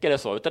fläck eller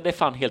så, utan det är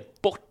fan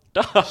helt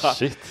borta.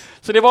 Shit.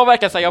 Så det var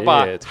verkligen så här, jag Det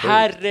bara, är ett sjukt.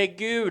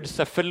 herregud,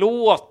 så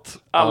förlåt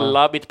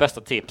alla mitt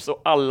bästa tips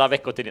och alla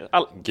veckotidningar.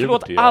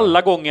 Förlåt ja.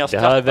 alla gånger jag Det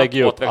här skrattat väger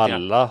ju åt upp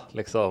verkligen. alla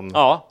liksom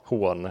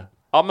hån.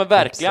 Ja, men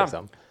verkligen.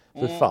 Liksom.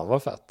 Fy fan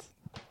vad fett.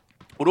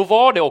 Och då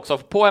var det också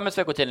på Hemmets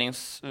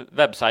veckotidnings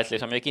webbsajt,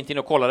 liksom, jag gick inte in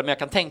och kollade, men jag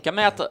kan tänka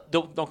mig att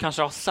de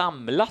kanske har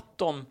samlat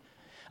dem,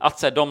 att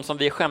säga, de som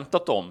vi har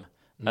skämtat om,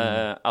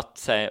 att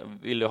säga,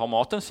 vill du ha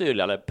maten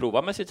syrlig eller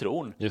prova med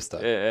citron? Just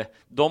det.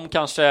 De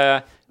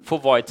kanske får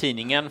vara i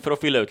tidningen för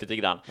att fylla ut lite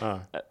grann. Ja.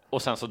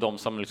 Och sen så de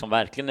som liksom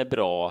verkligen är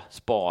bra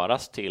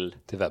sparas till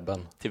Till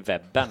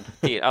webben.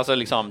 alltså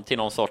liksom till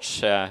någon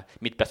sorts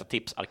mitt bästa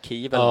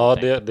tipsarkiv eller Ja,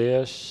 någonting.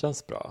 det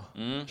känns bra.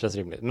 Känns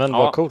rimligt. Men Ja.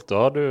 vad coolt, då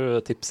har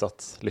du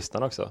tipsat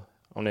lyssnarna också.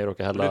 Om ni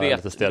råkar hälla Du lite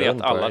vet, du ställe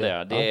vet alla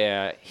det. Det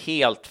är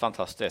helt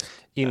fantastiskt.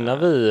 Innan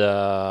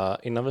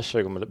vi kör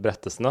igång med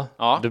berättelserna.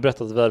 Ja. Du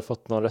berättade att vi hade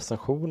fått någon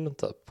recension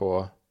typ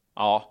på...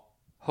 Ja,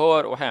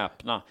 hör och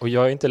häpna. Och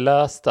jag har inte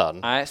läst den.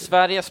 Nej,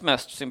 Sveriges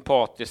mest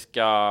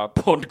sympatiska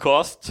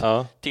podcast,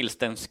 Ja. tills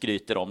den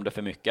skryter om det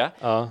för mycket,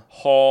 Ja.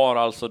 har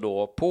alltså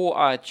då på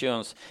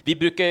iTunes, vi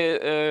brukar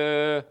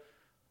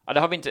ja, det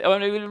har vi inte,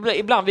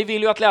 ibland, vi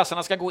vill ju att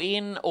läsarna ska gå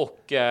in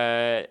och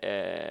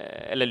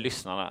eller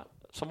lyssnarna,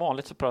 som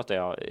vanligt så pratar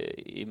jag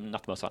i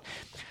nattmössan.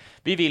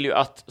 Vi vill ju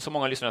att så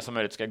många lyssnare som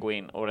möjligt ska gå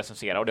in och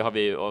recensera, och det har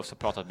vi ju också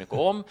pratat mycket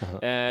om.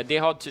 Det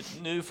har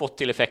nu fått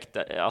till effekt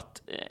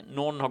att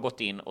någon har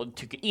gått in och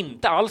tycker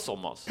inte alls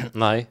om oss.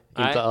 Nej,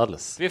 Nej. inte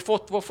alls. Vi har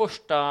fått vår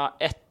första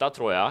etta,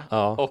 tror jag,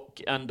 Ja.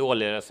 och en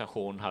dålig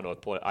recension här då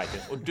på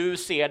iTunes. Och du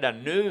ser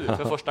den nu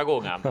för första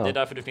gången. Det är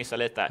därför du fnissar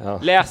lite. Ja.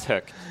 Läs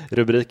högt.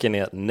 Rubriken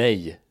är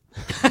nej.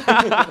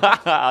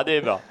 Ja, det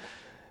är bra.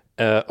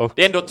 Och,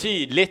 Det är ändå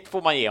tydligt,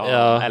 får man ge honom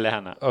ja, eller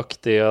henne. och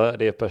det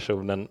är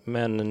personen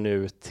men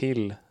nu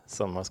till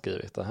som har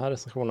skrivit den här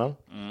recensionen.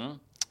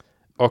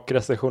 Och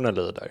recensionen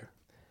lyder: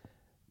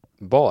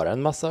 bara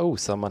en massa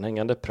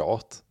osammanhängande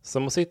prat,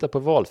 som att sitta på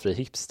valfri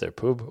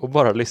hipsterpub och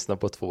bara lyssna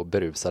på två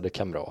berusade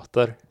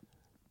kamrater.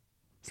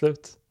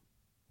 Slut.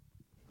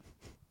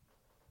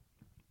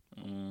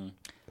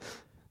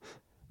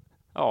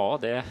 Ja,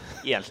 det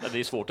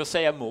är svårt att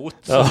säga emot.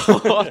 Ja.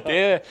 Så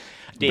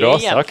det Bra är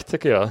sagt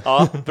tycker jag.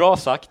 Ja, bra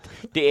sagt.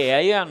 Det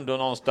är ju ändå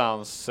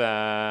någonstans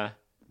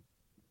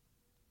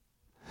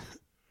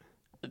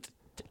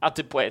att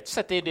det på ett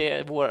sätt är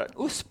det vår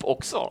USP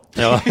också.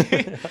 Ja.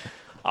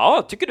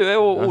 Ja, tycker du är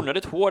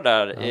onödigt hård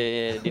där.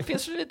 Det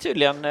finns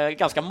tydligen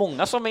ganska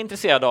många som är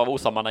intresserade av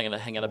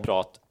osammanhängande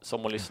prat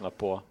som att lyssna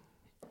på.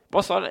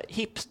 Vad sa det?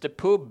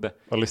 Hipsterpub.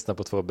 Och lyssna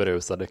på två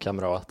berusade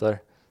kamrater.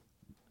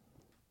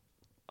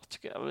 Jag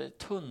tycker det är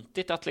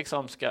tuntigt att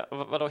liksom ska...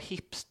 Vadå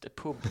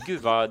hipsterpub?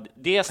 Gud vad...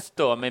 Det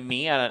stör mig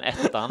mer än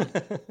ettan.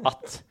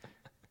 Att...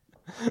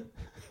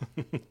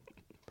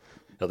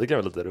 Jag tycker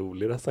det var lite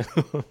rolig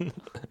recension.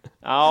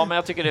 Ja, men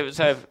jag tycker det är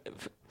så här...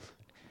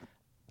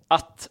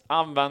 Att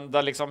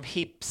använda liksom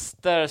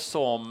hipster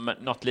som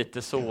något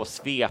lite så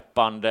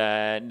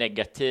svepande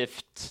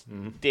negativt,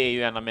 det är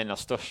ju en av mina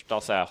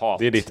största så här, hat.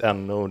 Det är ditt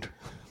n-ord.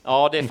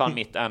 Ja, det är fan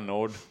mitt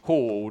n-ord.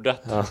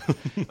 H-ordet. Ja.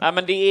 Nej,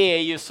 men det är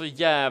ju så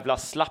jävla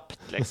slappt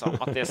liksom.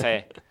 Att det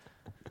säger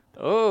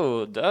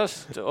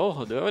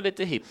du var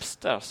lite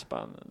hipster.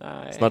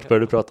 Nej. Snart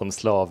börjar du prata om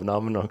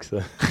slavnamn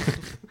också.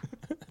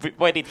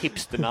 Vad är ditt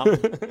hipsternamn?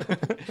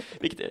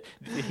 Vilket är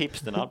ditt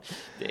hipsternamn?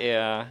 Det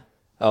är...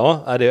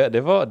 Ja,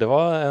 det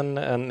var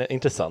en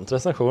intressant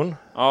recension.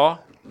 Ja,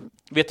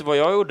 vet du vad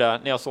jag gjorde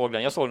när jag såg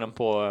den? Jag såg den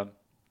på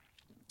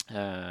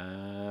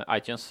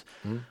iTunes.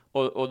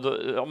 Och då,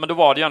 ja, men då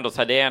var det ju ändå så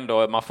här, det är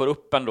ändå, man får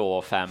upp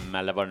ändå 5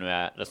 eller vad det nu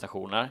är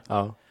recensioner.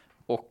 Ja,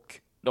 Och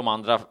de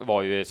andra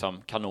var ju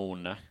som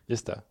kanon.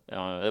 just det.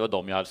 Ja, det var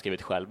de jag hade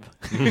skrivit själv.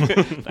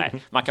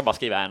 Nej, man kan bara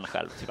skriva en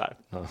själv tyvärr.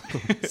 Ja.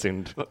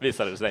 Synd.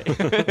 Visade det sig.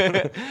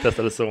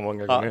 Testade så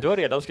många Ja, gånger. du har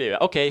redan skrivit.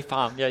 Okej,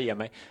 fan, jag ger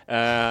mig.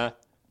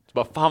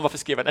 Bara, fan, varför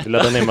skrev jag Du detta?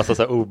 laddar ner massa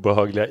så här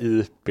obehagliga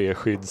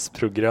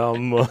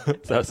IP-skyddsprogram och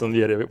så här som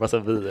ger dig massa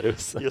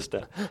virus. Just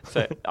det. Så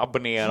jag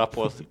abonnera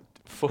på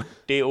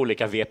 40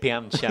 olika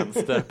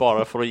VPN-tjänster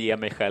bara för att ge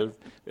mig själv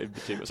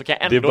betyg. Så kan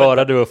jag Det är ändå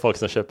bara du och folk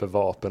som köper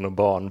vapen och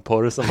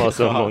barnporr som har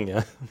så Ja.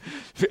 många.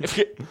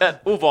 en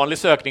ovanlig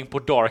sökning på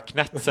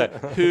Darknet. Så här,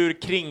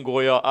 hur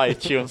kringgår jag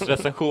iTunes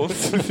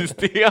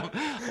recensionssystem?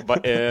 Och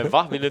bara,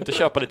 va? Vill du inte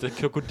köpa lite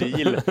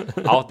krokodil?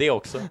 Ja, det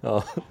också.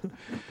 Ja.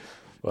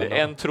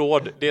 en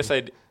tråd, det är så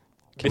här,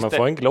 kan man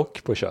få en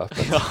Glock på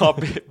köpet? Ja,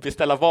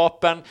 beställa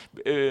vapen,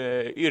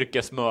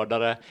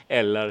 yrkesmördare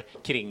eller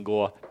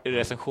kringgå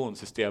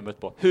recensionssystemet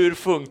på. Hur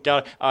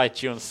funkar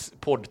iTunes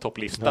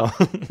poddtopplista?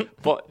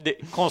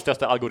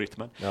 Konstigaste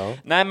algoritmen. Ja.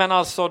 Nej, men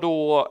alltså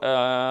då...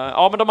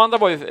 ja, men de andra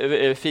var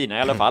ju fina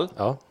i alla fall.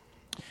 Ja.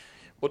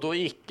 Och då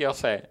gick jag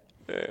så här...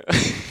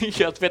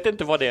 jag vet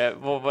inte vad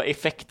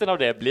effekten av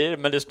det blir,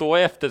 men det står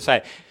efter så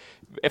här...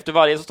 Efter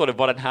varje så står det,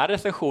 var den här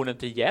recensionen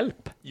till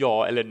hjälp?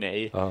 Ja eller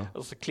nej? Ja.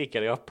 Och så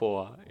klickade jag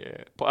på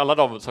alla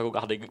de som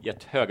hade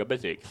gett höga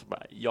betyg. Så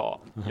bara,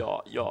 ja,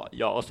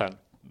 och sen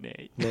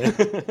nej.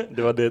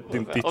 Det var ditt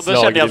och slag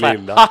kände jag i så här,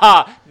 lilla.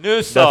 haha,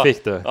 nu så. Där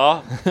fick du.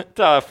 Ja,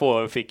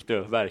 fick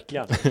du,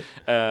 verkligen.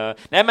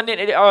 Nej, men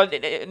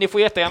ni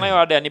får jättegärna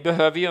göra det. Ni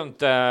behöver ju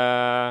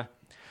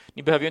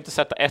inte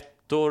sätta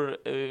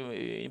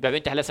ni behöver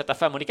inte heller sätta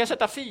 5, och ni kan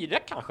sätta 4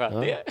 kanske.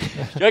 Ja.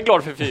 Jag är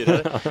glad för 4.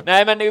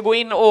 Nej, men gå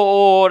in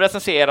och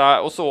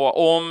recensera och så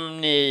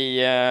om ni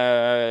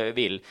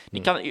vill.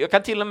 Jag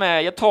kan till och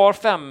med, jag tar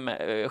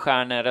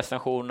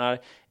 5-stjärnerecensioner,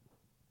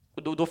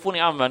 och då får ni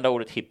använda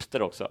ordet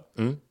hipster också.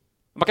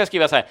 Man kan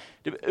skriva så här,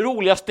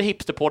 roligaste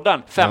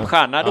hipsterpodden, 5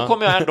 stjärnor. Då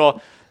kommer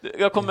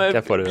jag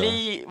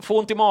kommer få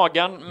ont i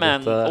magen,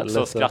 men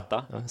också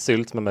skratta. Ja,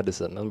 sylt med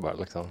medicinen bara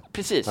liksom.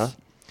 Precis. Ja.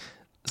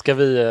 Ska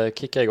vi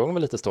kicka igång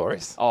med lite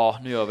stories? Ja,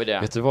 nu gör vi det.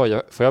 Vet du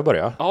vad, får jag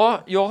börja? Ja,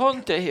 jag har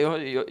inte...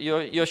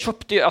 Jag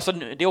köpte ju... Alltså,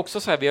 det är också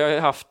så här, vi har ju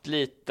haft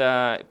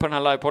lite... På den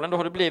här livepodden, då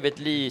har det blivit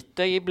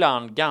lite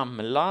ibland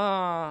gamla...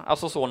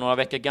 Alltså så, några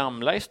veckor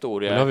gamla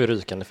historier. Nu har vi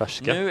rykande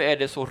färska. Nu är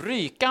det så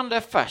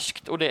rykande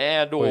färskt, och det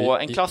är då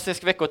en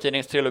klassisk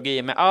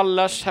veckotidningstrilogi med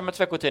Allars, Hemmets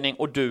veckotidning,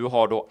 och du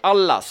har då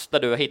Allas, där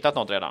du har hittat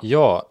något redan.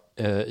 Ja,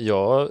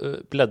 jag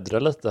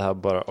bläddrade lite här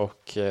bara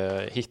och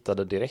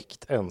hittade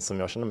direkt en som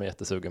jag känner mig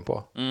jättesugen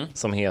på.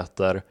 Som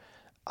heter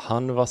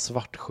Han var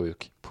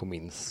svartsjuk på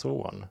min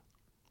son.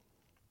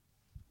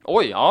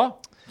 Oj, ja.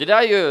 Det där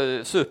är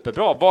ju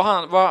superbra.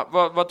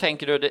 Vad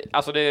tänker du?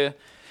 Alltså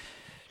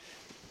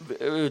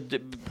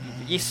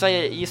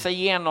gissa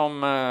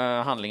igenom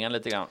handlingen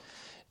lite grann.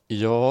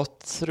 Jag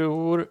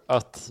tror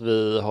att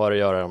vi har att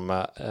göra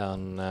med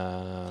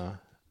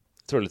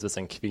troligtvis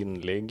en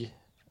kvinnlig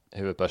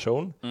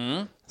huvudperson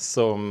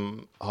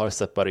som har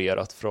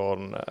separerat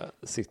från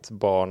sitt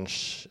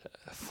barns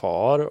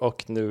far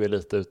och nu är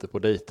lite ute på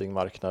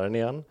datingmarknaden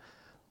igen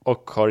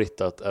och har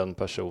hittat en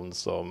person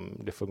som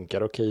det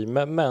funkar okej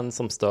med, men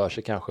som stör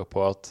sig kanske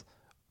på att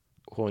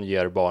hon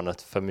ger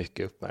barnet för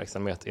mycket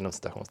uppmärksamhet inom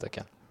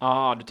citationstecken.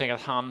 Du tänker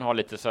att han har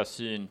lite så här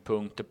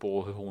synpunkter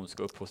på hur hon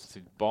ska uppfostra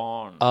sitt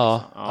barn?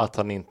 Ja, att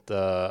han inte...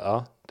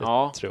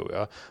 Ja, tror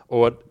jag.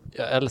 Och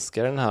jag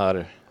älskar den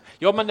här...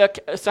 Ja, men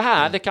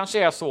det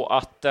kanske är så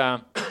att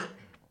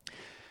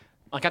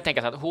man kan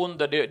tänka sig att hon,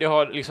 det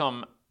har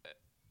liksom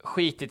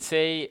skitit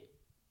sig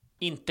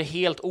inte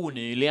helt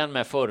onyligen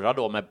med förra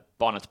då, med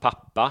barnets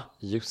pappa.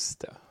 Just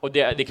det. Och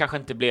det kanske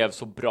inte blev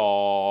så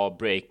bra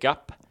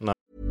breakup. Nej.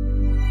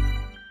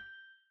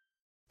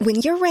 When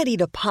you're ready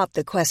to pop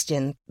the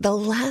question, the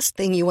last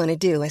thing you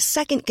want to do is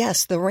second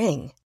guess the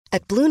ring.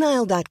 At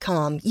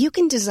BlueNile.com, you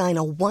can design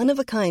a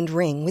one-of-a-kind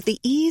ring with the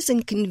ease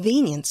and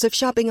convenience of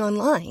shopping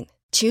online.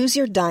 Choose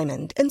your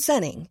diamond and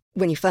setting.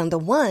 When you find the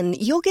one,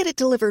 you'll get it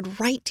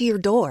delivered right to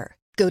your door.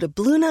 Go to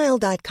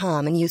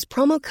BlueNile.com and use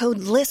promo code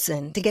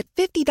LISTEN to get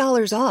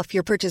 $50 off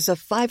your purchase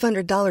of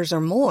 $500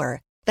 or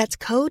more. That's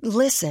code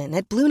LISTEN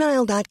at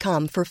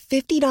BlueNile.com for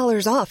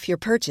 $50 off your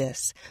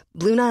purchase.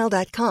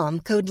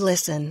 BlueNile.com, code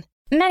LISTEN.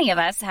 Many of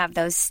us have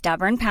those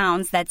stubborn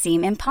pounds that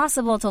seem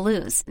impossible to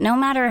lose, no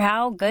matter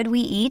how good we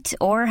eat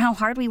or how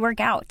hard we work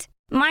out.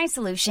 My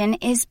solution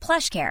is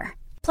PlushCare.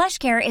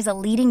 PlushCare is a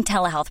leading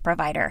telehealth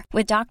provider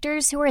with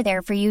doctors who are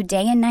there for you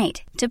day and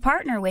night to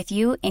partner with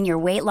you in your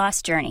weight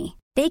loss journey.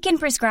 They can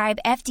prescribe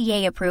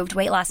FDA-approved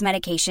weight loss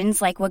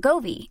medications like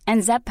Wegovy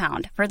and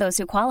Zepbound for those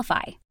who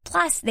qualify.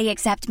 Plus, they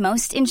accept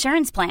most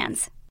insurance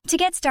plans. To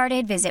get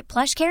started, visit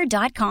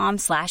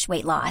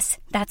plushcare.com/weightloss.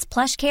 That's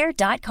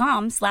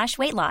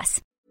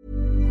plushcare.com/weightloss.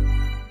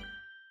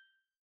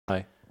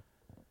 Nej.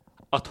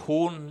 Att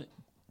hon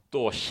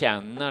då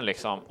känner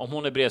liksom, om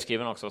hon är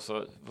brevskriven också,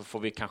 så får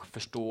vi kanske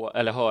förstå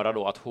eller höra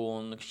då att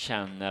hon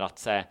känner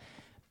att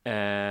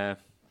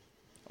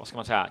vad ska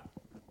man säga,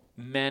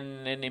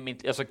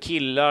 alltså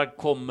killar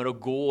kommer och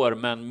går,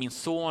 men min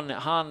son,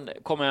 han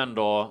kommer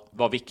ändå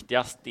vara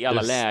viktigast i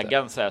alla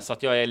lägen, så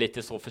att jag är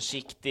lite så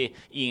försiktig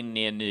in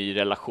i en ny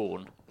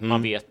relation.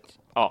 Man vet,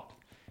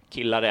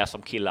 killar är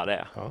som killar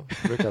är. Ja,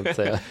 det brukar jag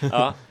säga.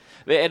 Ja.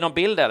 Är det någon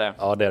bild eller?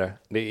 Ja, det är det.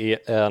 Det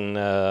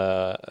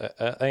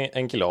är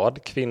en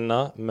glad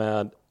kvinna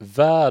med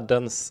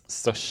världens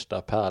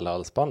största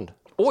pärlhalsband.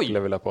 Oj! Skulle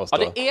jag vilja påstå.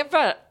 Ja, det är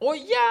jävlar!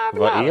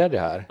 Vad är det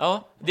här?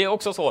 Ja, det är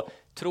också så.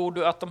 Tror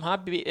du att de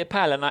här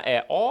pärlorna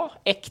är A,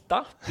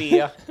 äkta,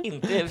 B,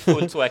 inte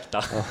fullt så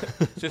äkta?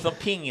 Så som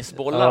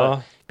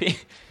pingisbollar. Ja.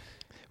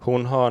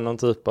 Hon har någon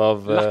typ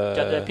av...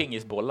 Lackade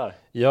pingisbollar.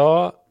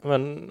 Ja,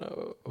 men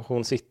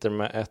hon sitter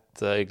med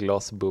ett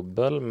glas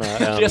bubbel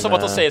med Det är som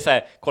att de säger så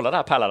här, kolla det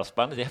här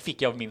pärlhalsbandet, det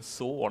fick jag av min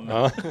son.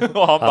 Ja.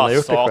 Och han bara,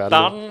 gjort det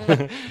satan.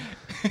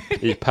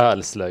 I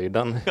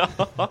pärlslöjden.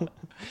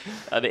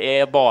 Ja, det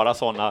är bara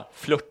sådana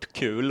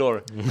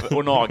flörtkulor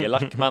och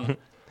nagellack,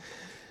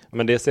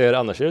 Men det ser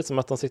annars ut som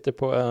att de sitter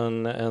på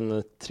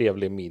en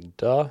trevlig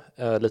middag,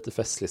 lite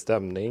festlig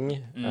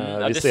stämning.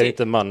 Ja, vi ser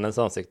inte mannens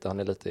ansikte, han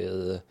är lite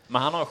i...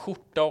 Men han har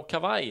skjorta och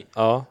kavaj.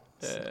 Ja,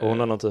 och hon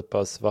har någon typ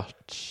av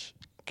svart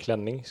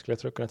klänning, skulle jag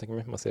tro, kunna tänka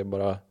mig. Man ser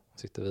bara,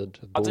 sitter vid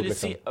ett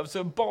bord.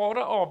 Alltså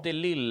bara av det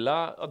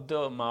lilla att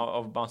döma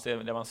av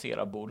det man ser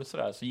av bordet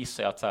så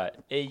gissar jag att så här,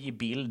 ej i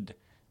bild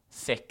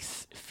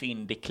 6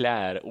 Fin de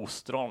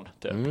Claire-ostron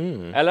typ.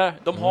 Eller?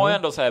 De har ju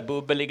ändå så här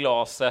bubbel i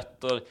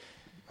glaset och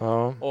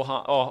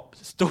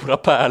stora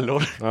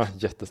pärlor. Ja,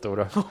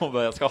 jättestora.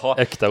 Jag ska ha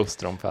äkta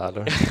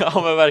ostronpärlor.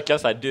 Ja, men verkligen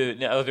så här,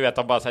 du vet,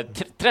 han bara så här,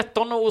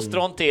 13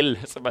 ostron till.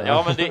 Så bara,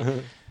 ja, men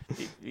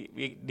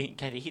vi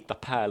kan inte hitta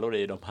pärlor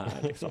i de här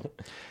liksom.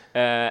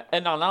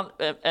 En annan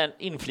en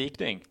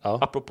inflikning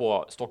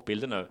apropå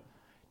stockbilder nu.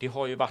 Det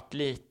har ju varit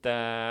lite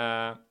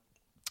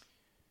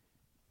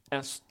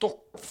en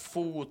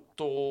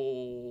stockfoto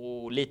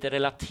lite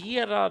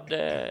relaterad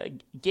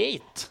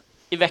gate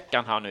i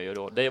veckan här nu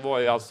då. Det var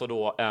ju alltså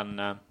då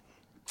en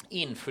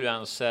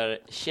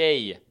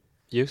influencer-tjej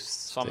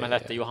som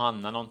hette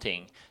Johanna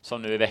någonting,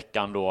 som nu i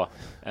veckan då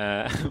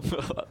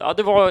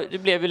det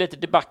blev ju lite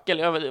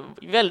debacle.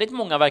 Väldigt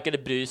många verkade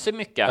bry sig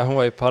mycket. Ja,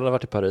 hon hade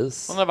varit i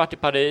Paris. Hon har varit i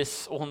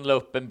Paris och hon la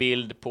upp en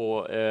bild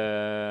på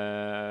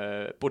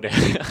det.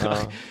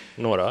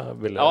 Några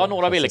bilder. Ja,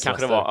 några bilder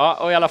kanske det var.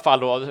 Ja, och i alla fall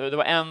då, det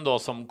var en då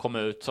som kom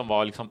ut som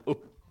var liksom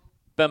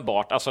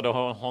uppenbart, alltså då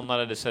hon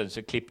hade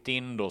så klippt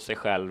in då sig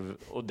själv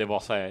och det var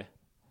så här,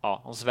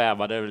 hon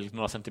svävade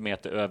några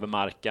centimeter över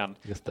marken,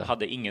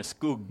 hade ingen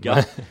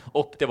skugga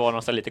och det var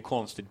något så lite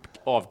konstigt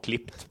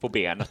avklippt på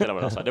benet eller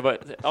vad det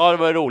var. Det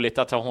var roligt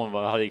att hon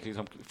hade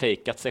liksom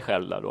fejkat sig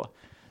själv där då.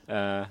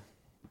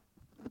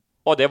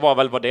 Och det var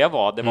väl vad det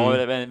var. Det var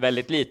en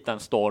väldigt liten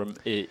storm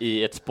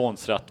i ett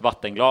sponsrat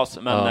vattenglas,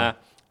 men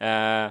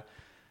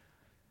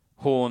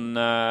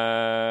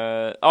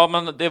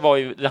men det var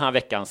ju den här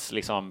veckans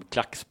liksom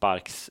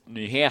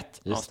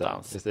klacksparksnyhet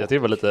någonstans. Just det. Jag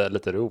tyckte det var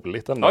lite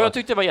roligt ändå. Ja, jag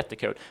tyckte det var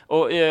jättekul.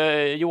 Och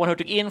Johan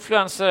Hurtig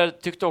Influencer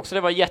tyckte också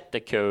det var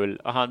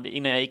jättekul.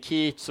 Innan jag gick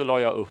hit så la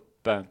jag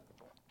upp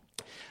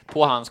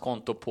på hans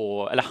konto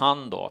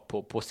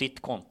på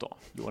sitt konto,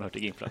 Johan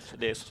Hurtig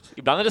Influencer.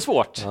 Ibland är det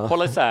svårt att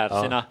hålla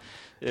isär sina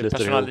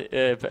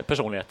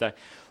personligheter.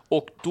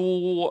 Och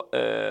då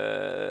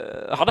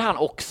hade han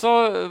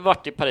också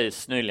varit i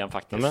Paris nyligen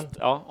faktiskt.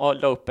 Och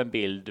la upp en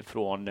bild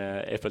från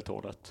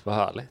Eiffeltornet. Vad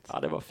härligt. Ja,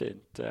 det var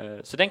fint.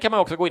 Så den kan man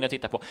också gå in och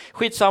titta på.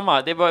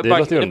 Skitsamma, det var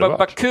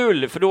bara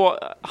kul, för då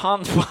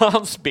på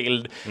hans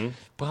bild,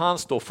 på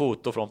hans då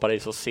foto från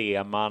Paris, så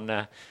ser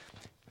man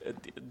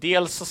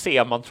dels så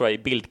ser man, tror jag,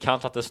 i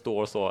bildkant att det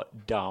står så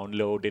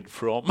downloaded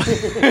from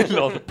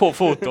på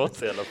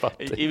fotot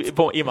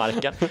i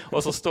marken.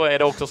 Och så är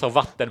det också så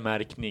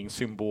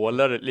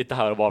vattenmärkningssymboler lite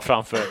här och var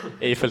framför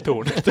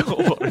Eiffeltornet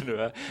och vad det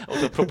nu är. Och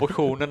så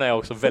proportionerna är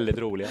också väldigt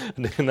roliga.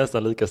 Det är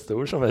nästan lika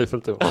stor som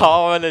Eiffeltornet.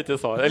 Ja, men lite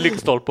så. En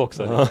lyktstolpe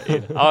också.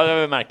 Ja, det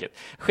var märkligt.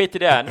 Skit i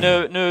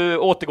det. Nu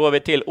återgår vi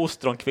till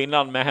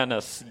ostronkvinnan med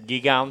hennes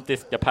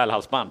gigantiska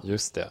pärlhalsband.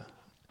 Just det.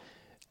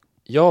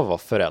 Jag var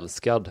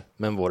förälskad,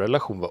 men vår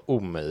relation var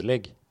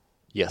omöjlig.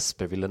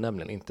 Jesper ville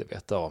nämligen inte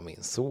veta av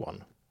min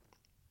son.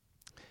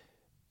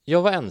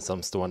 Jag var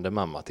ensamstående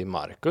mamma till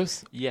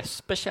Marcus.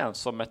 Jesper känns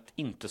som ett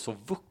inte så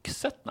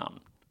vuxet namn.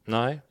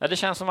 Nej. Det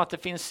känns som att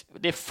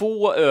det är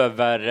få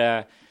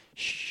över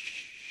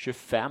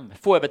 25,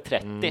 få över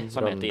 30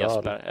 som heter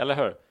Jesper, eller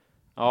hur?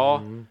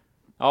 Ja.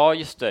 Ja,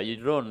 just det,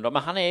 Rundal.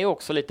 Men han är ju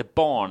också lite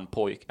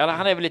barnpojk. Eller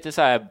han är väl lite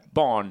så här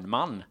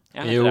barnman.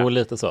 Jo,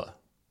 lite så.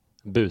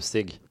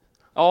 Busig.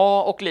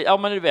 Ja,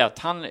 men du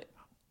vet,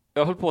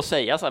 jag höll på att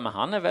säga så här, men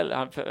han är väl,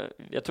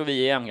 jag tror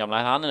vi är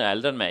jämngamla, han är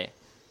äldre än mig.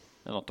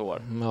 Något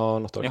år. Ja,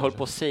 något år. Jag höll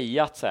på att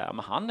säga att så här,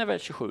 men han är väl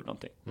 27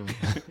 någonting.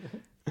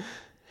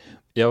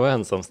 Jag var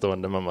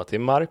ensamstående mamma till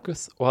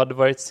Marcus och hade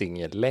varit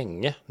singel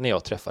länge när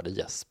jag träffade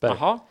Jesper.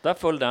 Jaha, där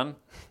föll den.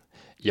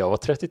 Jag var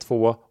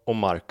 32 och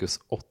Marcus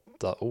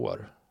 8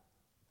 år.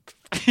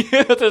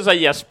 Jag tror så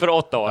Jesper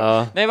 8 år.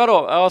 Ja. Nej,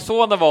 vadå? Ja,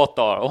 sonen var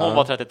 8 år och hon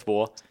var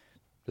 32.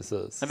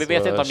 Precis. Men vi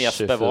vet inte om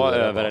Jesper var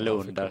över eller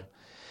under.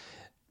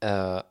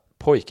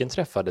 Pojken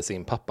träffade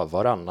sin pappa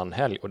varannan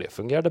helg och det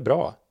fungerade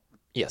bra.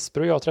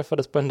 Jesper och jag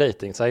träffades på en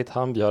dejtingsajt.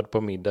 Han bjöd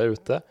på middag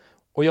ute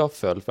och jag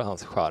föll för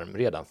hans charm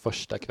redan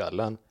första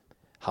kvällen.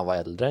 Han var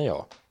äldre än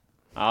jag.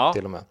 Ja.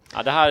 Till och med.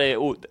 Ja, det här är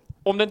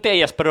om det inte är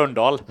Jesper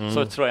Rundal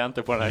så tror jag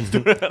inte på den här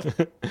historien.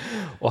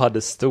 Och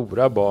hade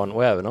stora barn,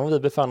 och även om vi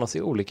befann oss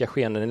i olika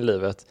skenen i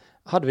livet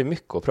hade vi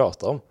mycket att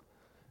prata om.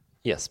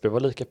 Jesper var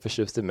lika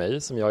förtjust i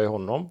mig som jag i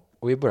honom,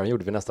 och i början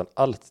gjorde vi nästan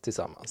allt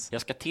tillsammans.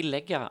 Jag ska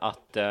tillägga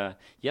att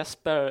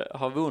Jesper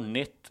har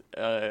vunnit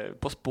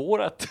På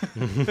spåret.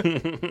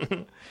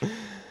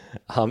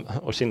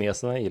 Och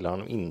kineserna gillar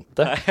honom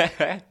inte.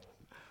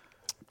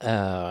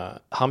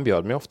 Han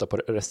bjöd mig ofta på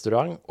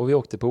restaurang och vi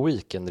åkte på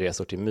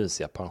weekendresor till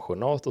mysiga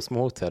pensionat och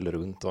små hotell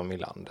runt om i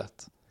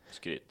landet.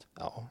 Skryt.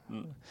 Ja.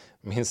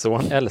 Min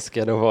son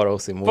älskade att vara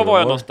hos sin mormor. Var var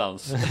jag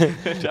någonstans?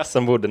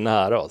 Som bodde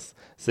nära oss.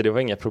 Så det var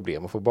inga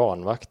problem att få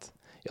barnvakt.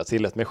 Jag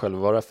tillät mig själv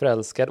vara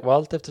förälskad och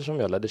allt eftersom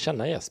jag lärde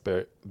känna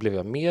Jesper blev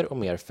jag mer och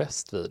mer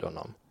fäst vid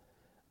honom.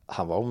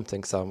 Han var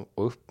omtänksam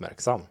och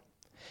uppmärksam.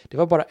 Det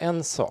var bara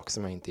en sak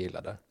som jag inte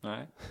gillade.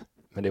 Nej.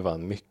 Men det var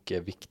en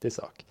mycket viktig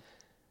sak.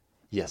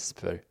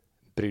 Jesper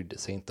brydde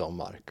sig inte om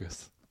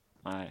Marcus.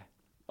 Nej.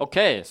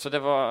 Okej, så det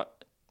var...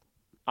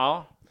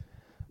 Ja.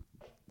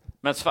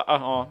 Men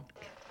ja.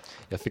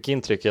 Jag fick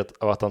intrycket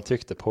av att han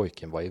tyckte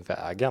pojken var i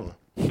vägen.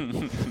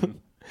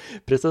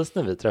 Precis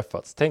när vi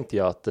träffats tänkte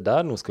jag att det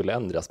där nog skulle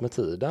ändras med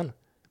tiden.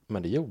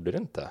 Men det gjorde det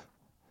inte.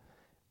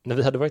 När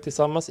vi hade varit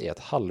tillsammans i ett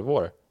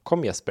halvår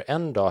kom Jesper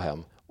en dag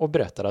hem och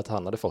berättade att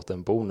han hade fått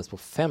en bonus på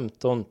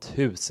 15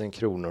 000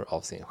 kronor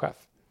av sin chef.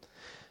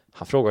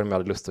 Han frågade om jag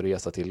hade lust att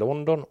resa till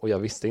London och jag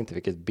visste inte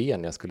vilket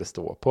ben jag skulle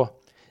stå på.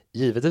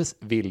 Givetvis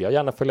vill jag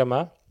gärna följa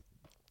med.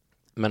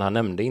 Men han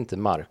nämnde inte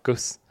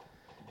Marcus.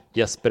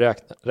 Jesper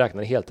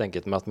räknade helt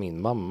enkelt med att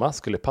min mamma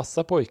skulle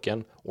passa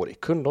pojken och det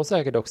kunde hon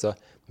säkert också.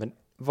 Men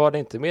var det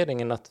inte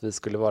meningen att vi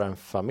skulle vara en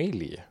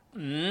familj?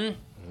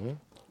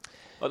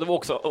 Ja, det var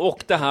också,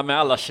 och det här med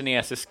alla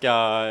kinesiska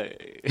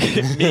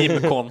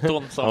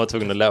meme-konton. Han var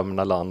tvungen att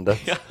lämna landet.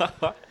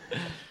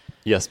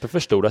 Jesper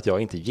förstod att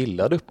jag inte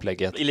gillade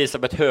upplägget.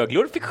 Elisabeth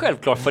Höglund fick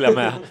självklart följa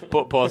med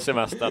på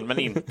semestern, men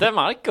inte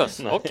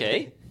Marcus.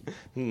 Okej.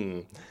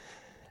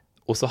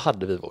 Och så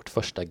hade vi vårt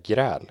första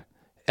gräl.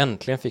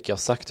 Äntligen fick jag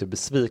sagt hur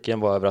besviken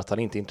jag var över att han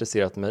inte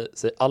intresserat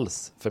sig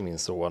alls för min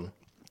son.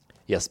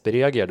 Jesper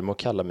reagerade med att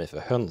kalla mig för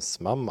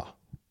hönsmamma.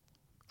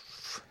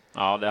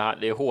 Ja,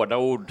 det är hårda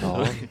ord.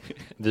 Ja.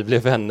 Vi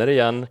blev vänner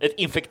igen. Ett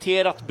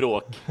infekterat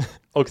bråk.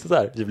 Också så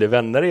här, vi blev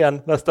vänner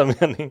igen, nästa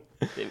mening.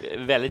 Det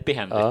är väldigt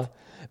behändigt. Ja.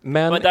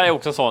 Men det är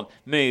också sån,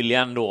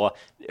 möjligen då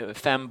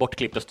 5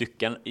 bortklippta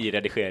stycken i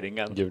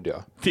redigeringen. Gud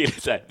ja.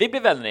 Till så här, vi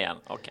blir vänner igen.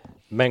 Okay.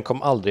 Men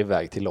kom aldrig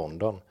iväg till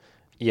London.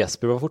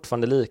 Jesper var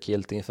fortfarande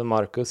likgiltig inför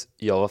Marcus.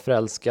 Jag var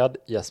förälskad.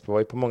 Jesper var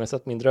ju på många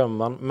sätt min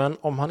drömman. Men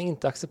om han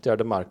inte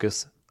accepterade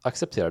Marcus,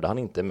 accepterade han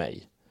inte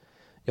mig.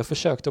 Jag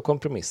försökte att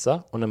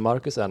kompromissa och när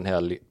Marcus en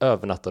helg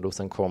övernattade hos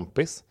en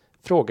kompis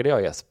frågade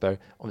jag Jesper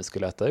om vi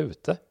skulle äta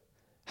ute.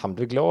 Han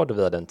blev glad och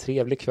vi hade en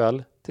trevlig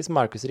kväll tills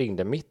Marcus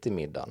ringde mitt i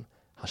middagen.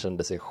 Han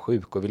kände sig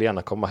sjuk och ville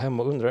gärna komma hem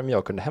och undrade om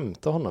jag kunde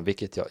hämta honom,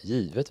 vilket jag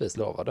givetvis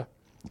lovade.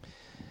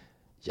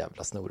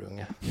 Jävla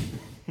snorunge.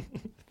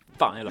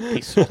 Fan, jävla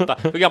pissråtta.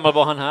 Hur gammal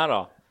var han här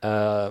då?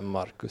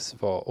 Marcus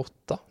var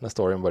 8 när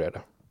storyn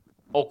började.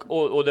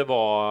 Och det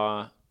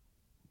var...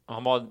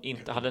 Han var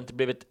inte, hade inte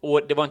blivit...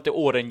 Det var inte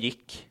åren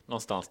gick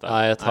någonstans där.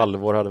 Nej, ett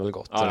halvår hade väl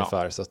gått Ja.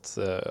 ungefär. Så att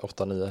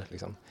 8-9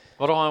 liksom.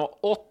 Vadå, han var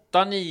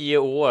 8-9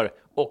 år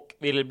och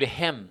ville bli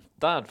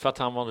hämtad för att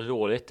han var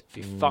dåligt.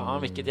 Fy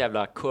fan, vilket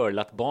jävla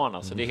curlat barn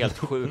alltså. Det är helt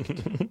sjukt.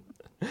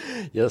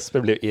 Jesper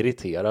blev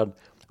irriterad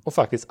och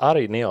faktiskt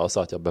arg när jag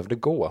sa att jag behövde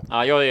gå.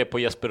 Ja, jag är på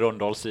Jesper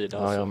Rönndahl sida.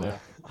 Ja, jag med.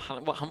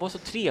 Han var så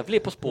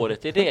trevlig på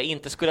spåret. Det är det.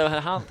 Inte skulle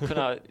han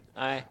kunna...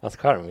 Nej. Hans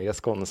charmiga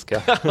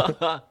skånska.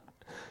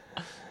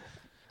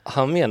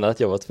 Han menade att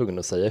jag var tvungen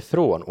att säga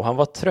ifrån och han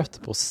var trött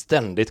på att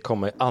ständigt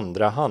komma i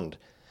andra hand.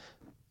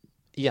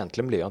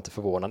 Egentligen blev jag inte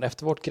förvånad.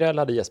 Efter vårt gräl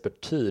hade Jesper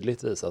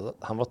tydligt visat att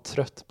han var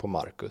trött på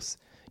Marcus.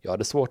 Jag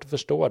hade svårt att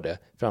förstå det,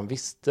 för han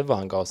visste vad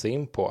han gav sig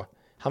in på.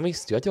 Han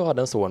visste ju att jag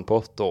hade en son på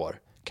 8 år.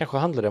 Kanske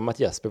handlade det om att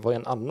Jesper var i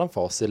en annan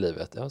fas i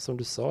livet. Ja, som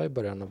du sa i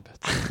början av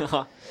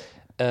berättelsen.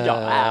 Jag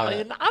är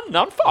i en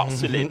annan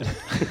fas i livet.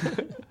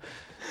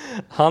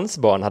 Hans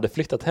barn hade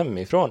flyttat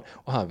hemifrån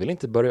och han ville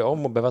inte börja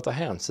om och behöva ta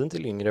hänsyn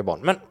till yngre barn.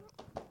 Men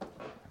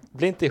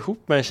bli inte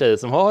ihop med en tjej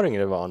som har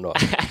yngre barn då.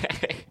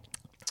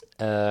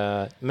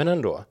 Men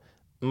ändå,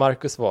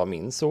 Marcus var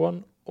min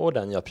son och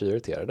den jag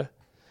prioriterade.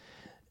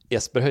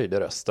 Jesper höjde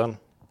rösten.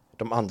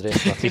 De andra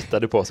gästerna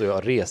tittade på så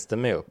jag reste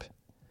mig upp.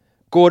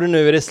 Går du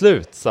nu är det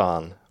slut, sa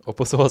han. Och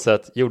på så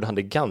sätt gjorde han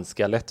det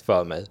ganska lätt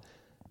för mig.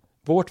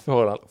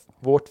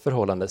 Vårt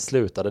förhållande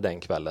slutade den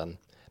kvällen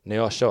när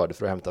jag körde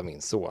för att hämta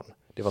min son.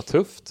 Det var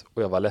tufft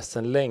och jag var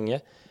ledsen länge,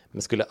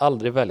 men skulle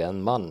aldrig välja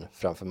en man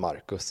framför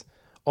Marcus.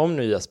 Om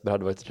nu Jesper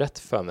hade varit rätt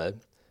för mig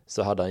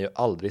så hade han ju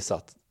aldrig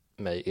satt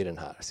mig i den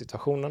här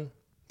situationen.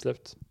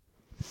 Slut.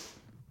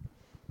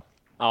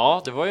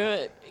 Ja, det var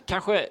ju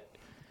kanske...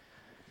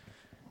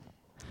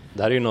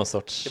 Det här är ju någon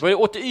sorts... Det var ju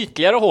åt det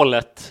ytligare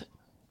hållet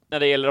när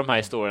det gäller de här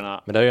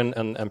historierna. Men det är ju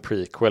en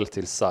prequel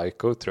till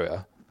Psycho, tror jag.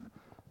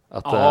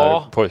 Att Ja. den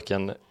här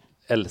pojken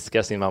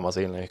älskar sin mamma så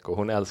himla mycket och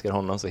hon älskar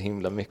honom så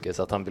himla mycket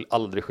så att han vill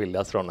aldrig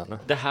skiljas från henne.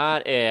 Det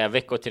här är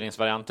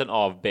veckotidningsvarianten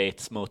av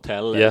Bates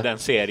Motel, Yeah. den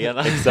serien.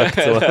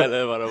 Exakt så.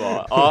 Eller vad det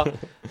var. Ja.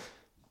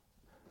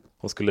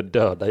 Hon skulle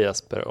döda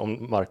Jesper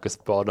om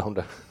Marcus bad om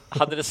det.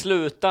 Hade det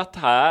slutat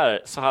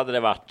här så hade det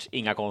varit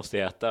inga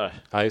konstigheter.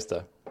 Ja, just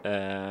det.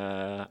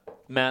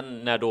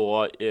 Men när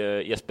då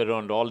Jesper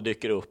Rönndahl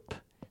dyker upp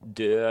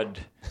död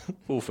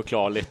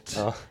oförklarligt.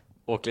 Ja.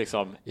 Och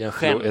liksom I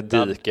ett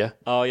dike.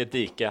 Ja, i ett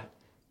dike.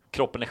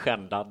 Kroppen är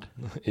skändad.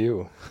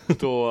 Jo.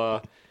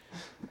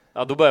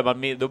 Då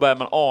börjar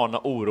man ana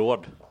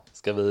oråd.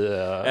 Ska vi...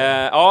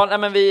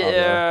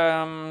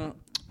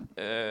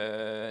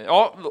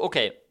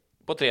 okej.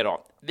 På 3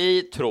 då.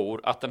 Vi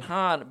tror att den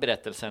här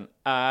berättelsen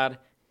är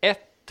 1,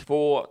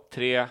 2,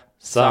 3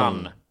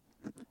 sann.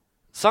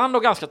 Sann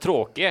och ganska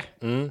tråkig.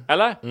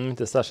 Eller?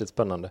 Inte särskilt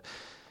spännande.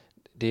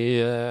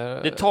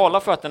 Det talar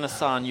för att den är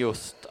sann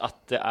just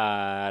att det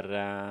är...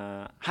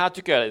 här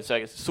tycker jag det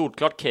är ett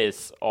solklart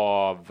case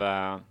av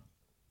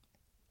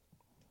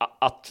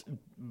att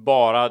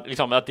bara...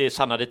 Liksom, att det är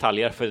sanna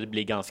detaljer för det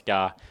blir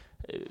ganska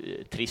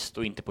trist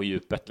och inte på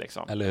djupet.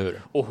 Liksom. Eller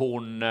hur? Och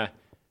hon...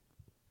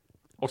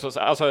 också,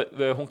 alltså,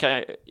 hon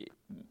kan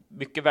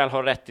mycket väl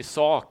ha rätt i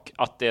sak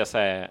att det är så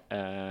här...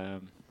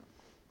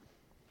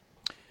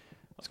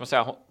 vad ska man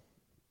säga?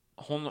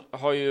 Hon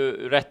har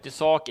ju rätt i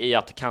sak i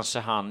att kanske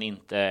han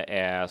inte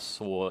är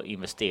så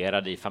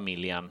investerad i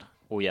familjen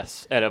och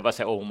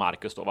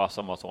Marcus då, vad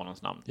som var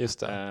sonens namn. Just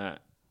det.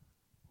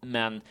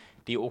 Men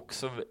det är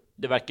också,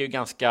 det verkar ju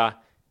ganska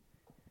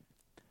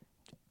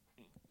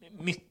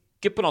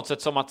mycket på något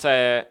sätt som att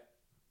säga,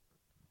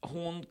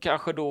 hon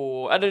kanske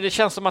då, eller det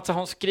känns som att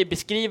hon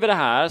beskriver det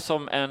här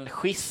som en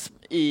schism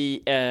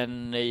i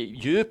en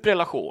djup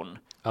relation.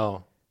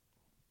 Ja.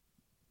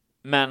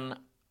 Men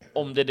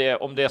om det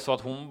är så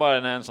att hon bara är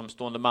en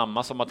ensamstående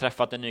mamma som har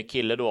träffat en ny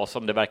kille då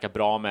som det verkar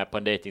bra med på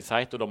en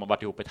datingsajt och de har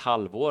varit ihop ett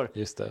halvår.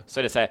 Just det. Så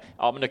är det så här,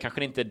 ja men det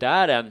kanske inte är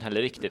där än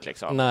heller riktigt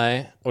liksom.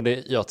 Nej, och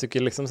jag tycker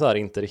liksom så här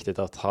inte riktigt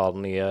att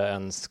han är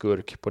en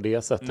skurk på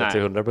det sättet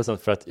till 100%,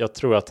 för att jag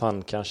tror att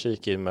han kanske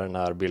gick in med den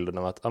här bilden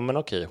av att men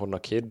okej, hon har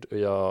kid och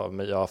jag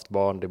har haft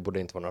barn, det borde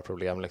inte vara några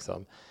problem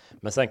liksom.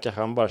 Men sen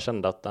kanske han bara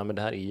kände att men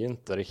det här är ju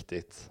inte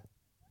riktigt...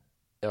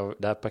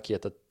 det här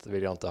paketet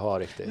vill jag inte ha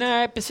riktigt.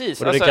 Nej,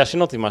 precis. Och det är kanske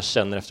någonting man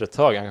känner efter ett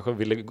tag. Han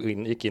kanske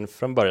gick in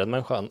från början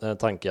med en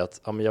tanke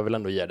att men jag vill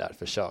ändå ge det här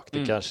försök.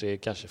 Det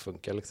kanske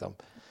funkar liksom.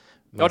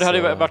 Men det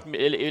hade varit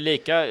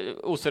lika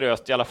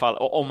oseriöst i alla fall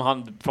om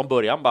han från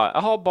början bara,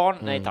 jaha, barn,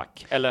 nej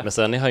tack. Eller... Men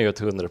sen är han ju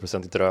ett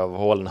 100%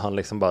 rövhål när han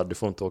liksom bara, du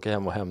får inte åka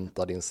hem och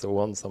hämta din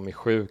son som är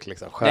sjuk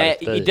liksom. Nej,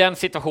 i den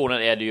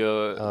situationen är det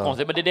ju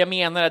konstigt. Men det är det jag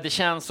menar, det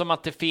känns som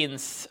att det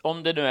finns,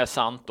 om det nu är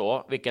sant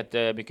då, vilket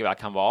det mycket väl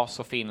kan vara,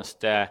 så finns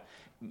det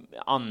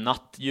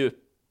annat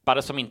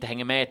djupare som inte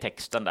hänger med i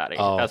texten där.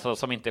 Alltså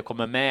som inte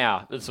kommer med.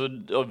 Så,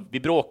 vi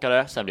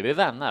bråkade, sen blev vi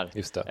vänner.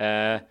 Just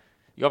det.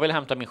 Jag ville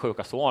hämta min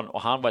sjuka son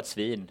och han var ett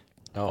svin.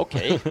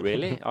 Okej,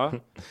 really? Ja.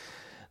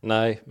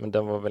 Nej, men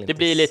den var väl inte. Det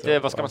blir lite,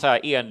 vad ska man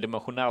säga,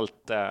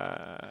 endimensionellt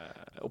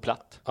och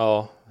platt.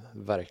 Ja,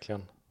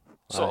 verkligen.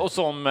 Så, och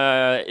som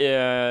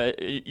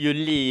ju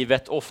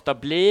livet ofta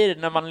blir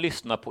när man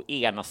lyssnar på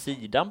ena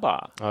sidan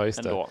bara. Ja,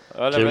 just det. Ändå.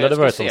 Kul hade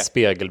varit som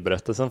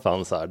spegelberättelsen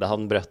fanns här, där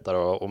han berättar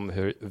om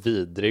hur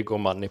vidrig och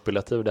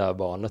manipulativ det här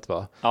barnet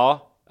var.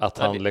 Ja. Att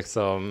han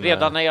liksom...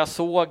 Redan när jag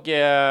såg...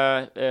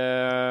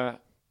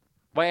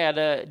 vad är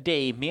det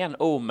Damien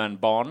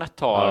Omen-barnet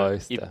har?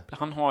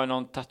 Han har ju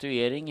någon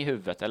tatuering i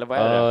huvudet, eller vad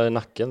är det? Ja, i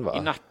nacken va?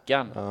 I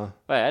nacken. Ja.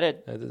 Vad är det?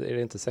 Är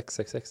det inte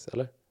 666,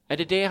 eller? Är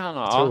det han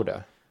har? Jag tror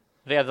det.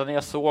 Redan när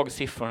jag såg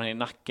siffrorna i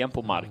nacken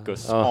på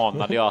Marcus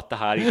anade jag att det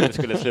här inte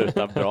skulle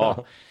sluta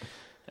bra.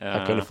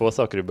 Han kunde få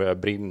saker att börja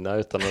brinna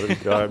utan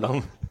att röra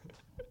dem.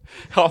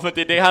 Ja, men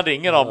det är det han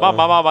ringer om.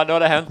 Mamma, nu har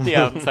det hänt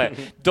igen. Så här,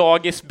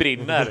 dagis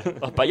brinner.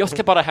 Och bara, jag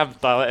ska bara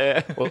hämta...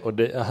 Och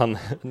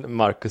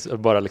Marcus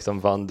bara liksom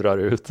vandrar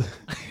ut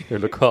ur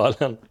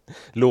lokalen.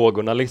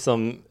 Lågorna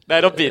liksom...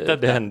 Nej, de biter inte.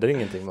 Det händer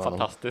ingenting med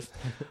fantastiskt.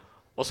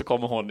 Och så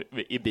kommer hon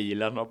i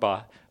bilen och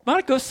bara,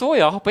 Marcus, så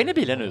jag hoppa in i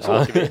bilen nu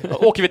så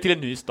åker vi till en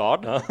ny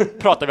stad.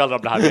 Pratar vi aldrig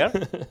om det här mer.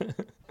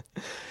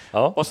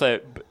 Ja. Och så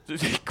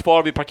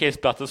kvar vid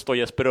parkeringsplatsen står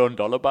Jesper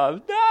Rönndahl och bara,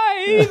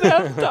 nej,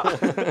 vänta.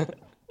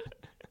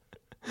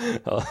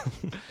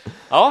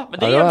 Ja, men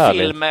det är en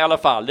film i alla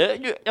fall.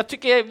 Jag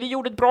tycker vi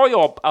gjorde ett bra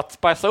jobb att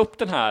spicea upp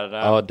den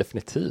här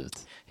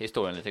definitivt.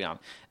 Historien lite grann.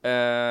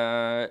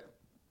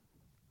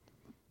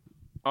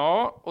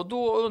 Ja, och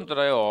då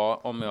undrar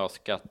jag om jag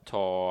ska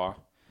ta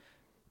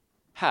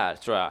här,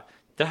 tror jag.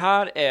 Det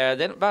här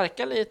den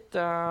verkar lite...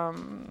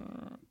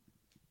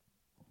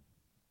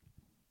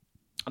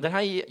 den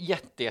här är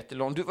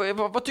jättelång.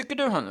 Vad tycker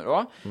du här nu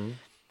då?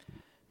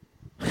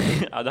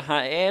 Ja, det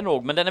här är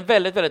nog, men den är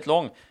väldigt, väldigt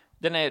lång.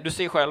 Du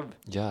ser själv.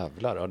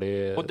 Jävlar,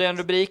 Och den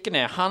rubriken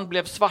är, han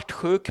blev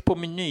svartsjuk på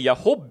min nya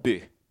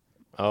hobby.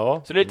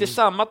 Ja. Så det är lite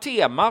samma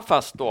tema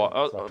fast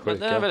då. Men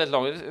den är väldigt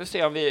lång. Vi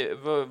ser om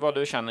vad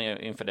du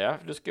känner inför det.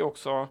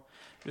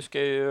 Du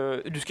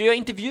ska göra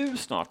intervju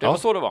snart. Det var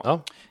så det var.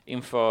 Ja.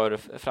 Inför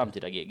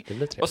framtida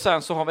gig. Och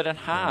sen så har vi den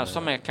här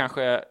som är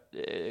kanske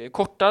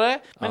kortare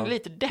men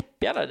lite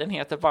deppigare. Den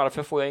heter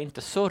Varför får jag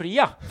inte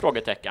sörja?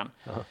 Frågetecken.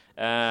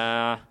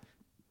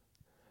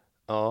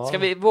 Ska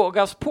vi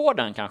våga oss på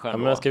den kanske? Ja,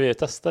 men ska vi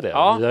testa det?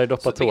 Ja. Vi har ju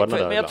doppat tårna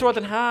där. Men jag tror att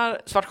den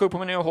här svartsjuk på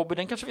min nya hobby,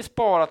 den kanske vi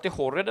sparar till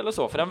Horrid eller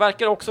så. För den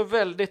verkar också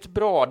väldigt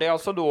bra. Det är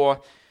alltså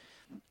då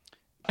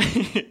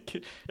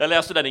Jag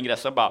läste den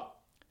ingressen bara.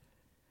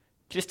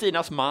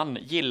 Kristinas man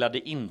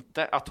gillade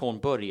inte att hon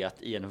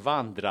börjat i en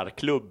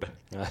vandrarklubb.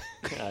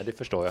 Nej, det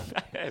förstår jag.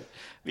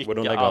 Vilka,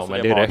 de lägga av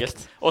med det är direkt.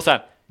 magiskt. Och sen,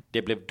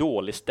 det blev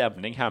dålig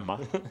stämning hemma.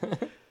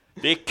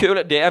 Det är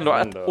kul, det är ändå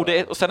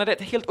och sen är det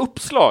ett helt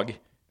uppslag.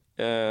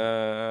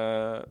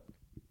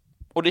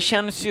 Och det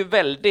känns ju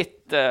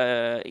väldigt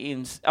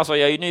alltså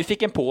jag är ju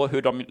nyfiken på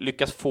hur de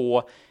lyckas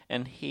få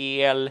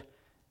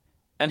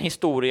en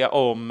historia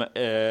om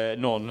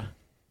någon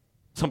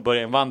som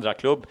börjar i en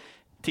vandrarklubb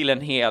till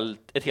ett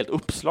helt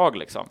uppslag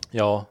liksom.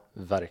 Ja,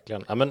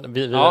 verkligen. Ja, men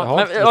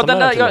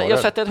jag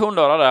sätter ett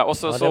hundöra där och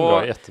så, det är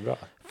bra, jättebra.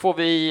 Får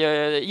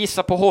vi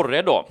gissa på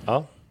Horre då.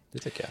 Ja, det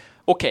tycker jag.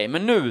 Okej,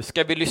 men nu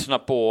ska vi lyssna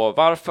på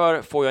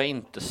Varför får jag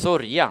inte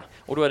sörja?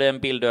 Och då är det en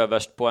bild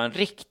överst på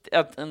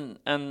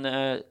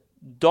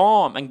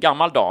en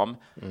gammal dam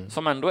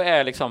som ändå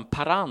är liksom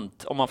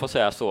parant, om man får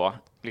säga så.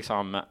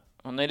 Liksom,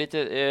 hon är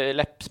lite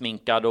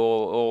läppsminkad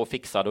och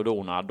fixad och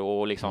donad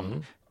och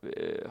liksom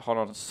har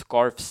någon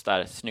scarfs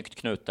där, snyggt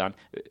knuten,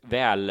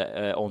 väl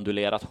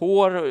ondulerat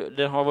hår.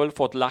 Den har väl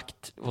fått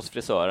lagt hos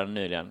frisören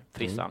nyligen,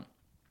 frissan.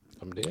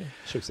 Det är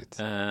tjusigt.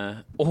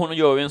 Och hon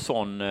gör ju en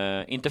sån,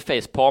 inte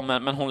facepalm,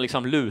 men hon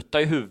liksom lutar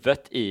ju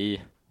huvudet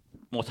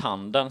mot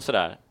handen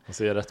sådär. Hon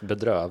ser rätt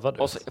bedrövad ut.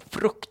 Och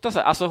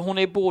fruktansvärt, alltså hon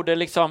är både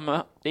liksom,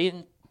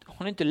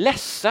 hon är inte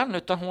ledsen,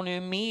 utan hon är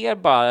ju mer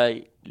bara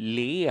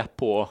le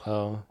på.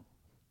 Ja,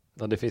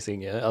 det finns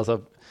inget,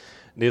 alltså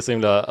det är så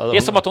himla. Det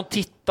är som att hon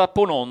tittar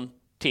på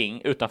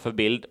någonting utanför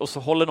bild och så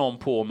håller någon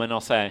på med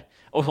något så här,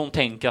 och hon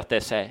tänker att det är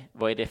så här,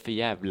 vad är det för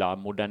jävla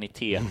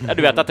modernitet?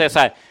 Du vet att det är så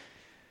här.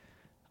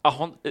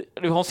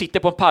 Hon sitter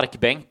på en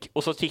parkbänk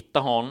och så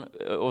tittar hon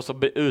och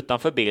så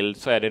utanför bild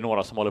så är det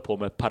några som håller på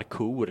med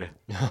parkour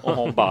och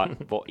hon bara,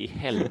 vad i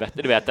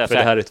helvete, du vet det är för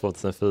det här är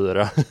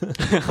 2004.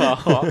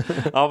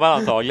 ja,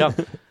 antagligen.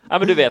 Ja,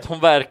 men du vet, hon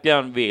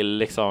verkligen vill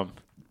liksom,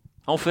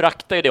 hon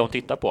föraktar ju det hon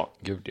tittar på.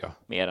 Gud ja.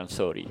 Mer än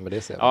sörj. Men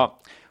det ser jag. Ja,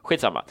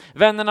 skitsamma.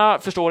 Vännerna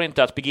förstår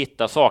inte att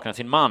Birgitta saknar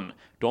sin man.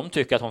 De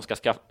tycker att hon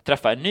ska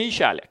träffa en ny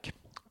kärlek.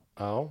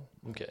 Ja,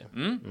 okej.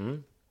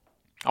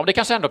 Ja, det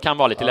kanske ändå kan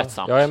vara lite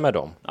lättsamt. Jag är med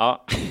dem.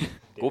 Ja,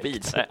 gå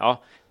vidare.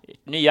 Ja.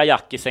 Nya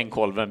jack i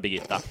sängkolven,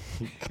 Birgitta.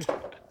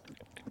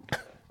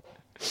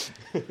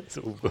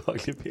 Så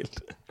obehaglig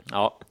bild.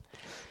 Ja.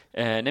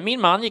 När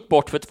min man gick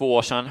bort för 2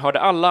 år sedan hörde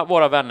alla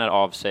våra vänner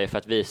av sig för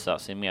att visa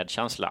sin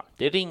medkänsla.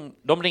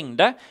 De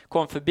ringde,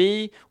 kom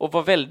förbi och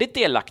var väldigt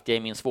delaktiga i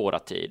min svåra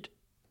tid.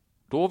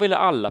 Då ville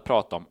alla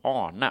prata om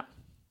Arne.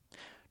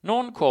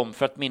 Någon kom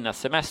för att minnas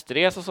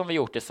semesterresor som vi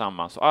gjort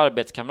tillsammans och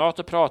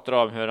arbetskamrater pratade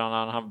om hur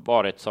han har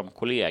varit som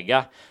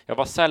kollega. Jag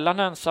var sällan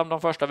ensam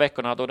de första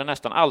veckorna då det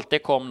nästan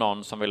alltid kom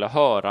någon som ville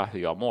höra hur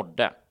jag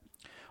mådde.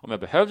 Om jag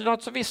behövde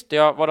något så visste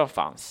jag var de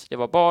fanns. Det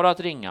var bara att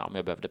ringa om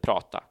jag behövde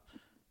prata.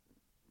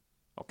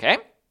 Okej.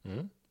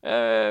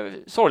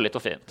 Sorgligt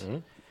och fint.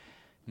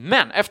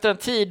 Men efter en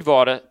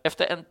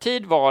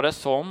tid var det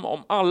som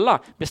om alla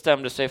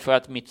bestämde sig för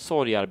att mitt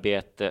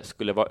sorgarbete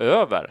skulle vara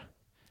över.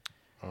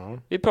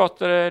 Vi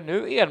pratade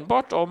nu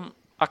enbart om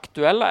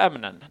aktuella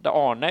ämnen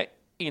där Arne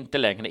inte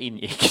längre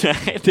ingick.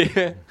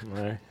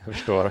 Nej, jag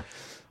förstår.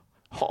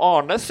 Har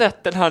Arne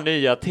sett den här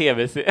nya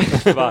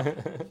tv-serien?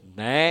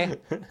 Nej.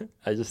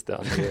 Ja, just det.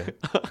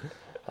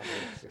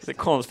 Det är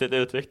konstigt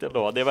uttryckt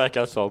ändå. Det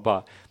verkar så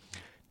bara,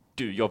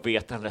 du, jag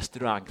vet en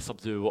restaurang som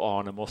du och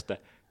Arne måste.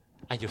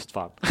 Ja, just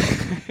fan.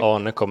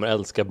 Arne kommer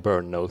älska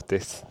Burn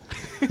Notice.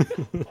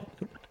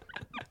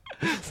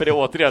 För det är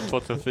återigen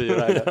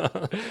 2004.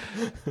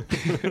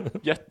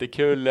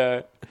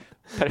 Jättekul,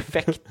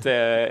 perfekt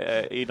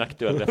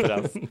inaktuell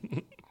referens.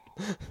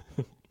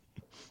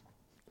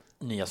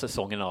 Nya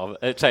säsongen av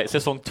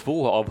säsong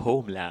 2 av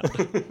Homeland.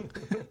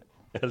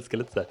 Jag älskar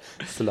lite så här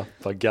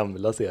slappa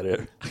gamla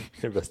serier.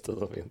 Det är bästa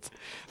som finns.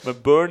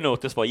 Men Burn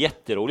Notice var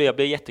jätterolig. Jag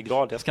blev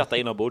jätteglad. Jag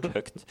skrattade inombords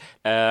högt.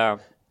 Det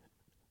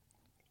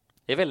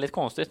är väldigt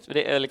konstigt.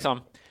 Det är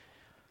liksom,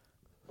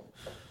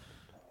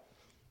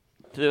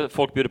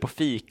 folk bjuder på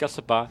fika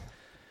så bara,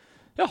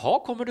 jaha,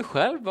 kommer du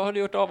själv? Vad har du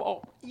gjort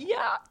av?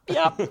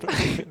 Ja.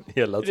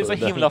 Hela det är så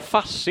himla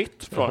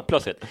farsigt från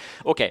plötsligt.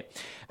 Okej.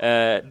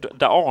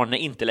 Där Arne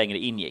inte längre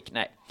ingick.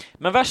 Nej.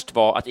 Men värst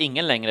var att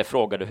ingen längre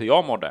frågade hur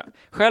jag mådde.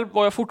 Själv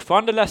var jag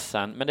fortfarande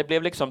ledsen, men det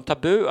blev liksom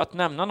tabu att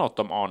nämna något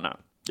om Arne.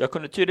 Jag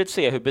kunde tydligt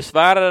se hur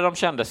besvärade de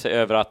kände sig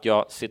över att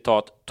jag,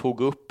 citat,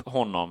 tog upp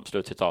honom,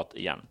 slutcitat,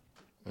 igen.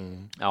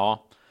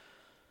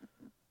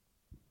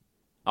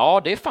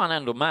 Ja, det är fan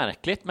ändå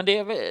märkligt, men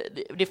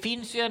det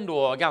finns ju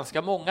ändå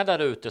ganska många där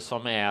ute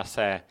som är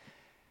så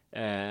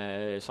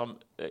som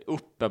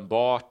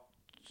uppenbart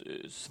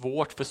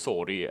svårt för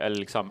sorg eller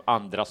liksom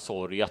andra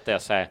sorg, att det är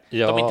så här,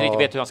 de inte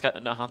riktigt vet hur de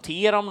ska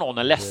hantera om någon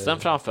är ledsen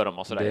framför dem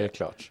och så där. Det är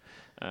klart.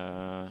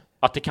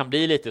 Att det kan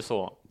bli lite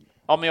så.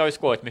 Ja, men jag har ju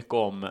skojat mycket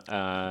om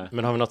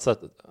men har vi något sätt,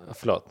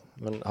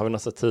 men har vi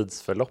något sätt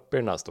tidsförlopp i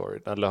den här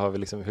storyn? Eller har vi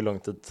liksom, hur lång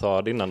tid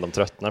tar det innan de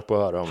tröttnar på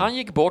att höra om? Han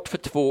gick bort för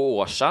 2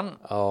 år sedan.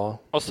 Ja.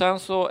 Och sen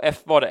så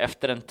var det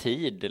efter en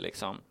tid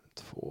liksom.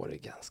 2 år är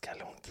ganska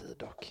lång tid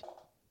dock.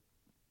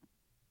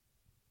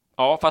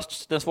 Ja,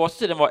 fast den svåraste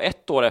tiden var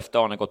 1 år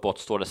efter Arne gått bort,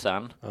 står det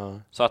sen. Ja.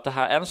 Så att det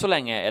här, än så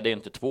länge är det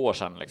inte 2 år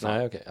sedan liksom.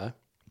 Nej, okej. Ja.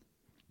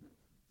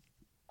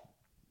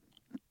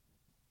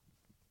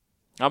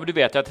 Ja, men du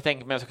vet, jag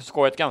tänker mig, jag har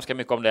skojat ganska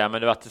mycket om det,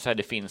 men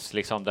det finns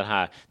liksom den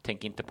här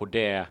tänk inte på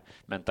det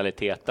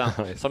mentaliteten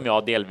som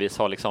jag delvis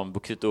har liksom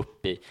vuxit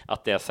upp i,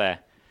 att det är så här,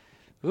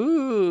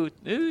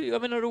 nu gör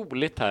vi något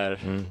roligt här.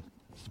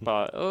 Så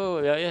bara,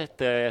 jag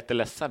är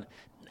jätteledsen.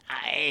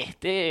 Nej,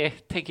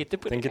 tänk inte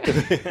på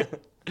det.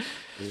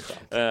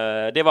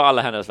 Det var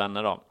alla hennes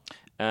vänner då.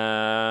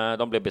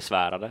 De blev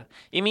besvärade.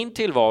 I min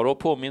tillvaro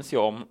påminns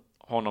jag om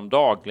honom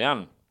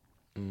dagligen.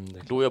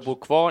 Då jag bor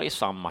kvar i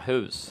samma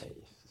hus.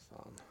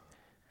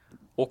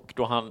 Och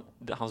då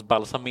hans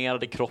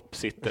balsamerade kropp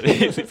sitter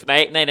i...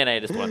 nej,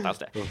 det står inte alls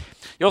det.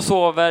 Jag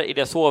sover i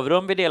det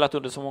sovrum vi delat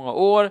under så många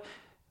år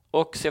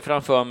och ser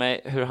framför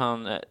mig hur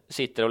han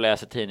sitter och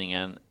läser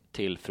tidningen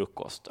till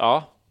frukost.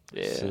 Ja,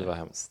 Det var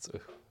hemskt.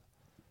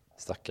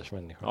 Stackars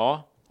människa.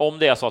 Ja, om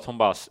det är så att hon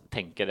bara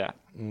tänker det.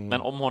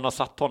 Men om hon har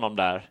satt honom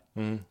där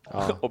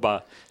och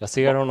bara... Jag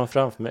ser honom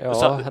framför mig. Ja,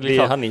 så,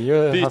 liksom, han är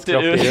ju... Hans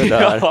kropp är ju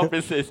där. Ja,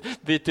 precis.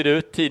 Byter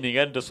ut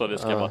tidningen då så det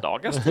ska vara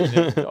dagens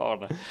tidning.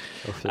 Ja,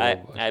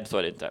 nej, så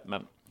är det inte.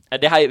 Men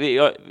det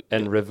här...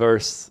 En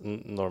reverse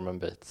Norman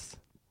Bates.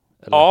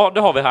 Eller? Ja,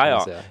 det har vi här,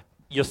 ja.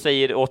 Jag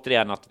säger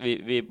återigen att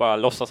vi bara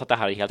låtsas att det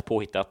här är helt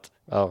påhittat.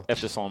 Ja.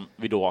 Eftersom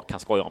vi då kan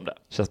skoja om det.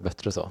 Känns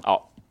bättre så.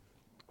 Ja.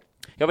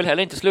 Jag vill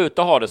heller inte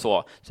sluta ha det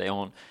så, säger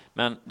hon.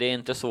 Men det är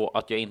inte så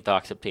att jag inte har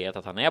accepterat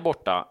att han är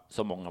borta,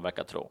 som många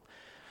verkar tro.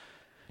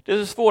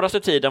 Den svåraste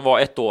tiden var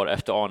 1 år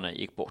efter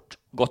Arne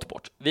gått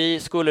bort. Vi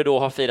skulle då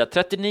ha firat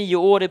 39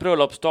 år i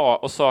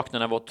bröllopsdag och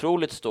saknaden var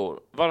otroligt stor.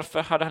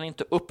 Varför hade han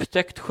inte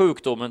upptäckt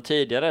sjukdomen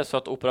tidigare så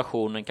att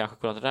operationen kanske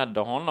kunnat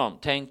rädda honom?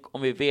 Tänk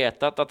om vi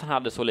vetat att han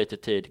hade så lite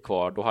tid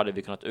kvar, då hade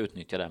vi kunnat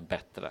utnyttja den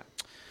bättre.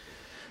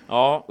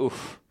 Ja,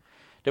 usch.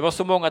 Det var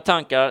så många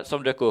tankar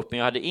som dök upp, men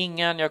jag hade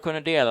ingen jag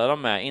kunde dela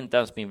dem med, inte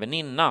ens min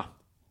väninna.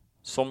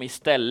 Som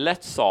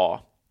istället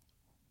sa...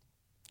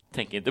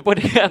 Tänk inte på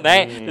det.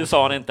 Nej, det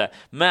sa hon inte.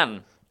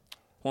 Men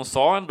hon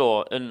sa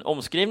ändå en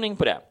omskrivning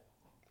på det.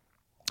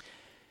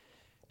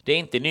 Det är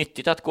inte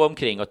nyttigt att gå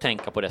omkring och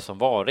tänka på det som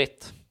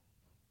varit.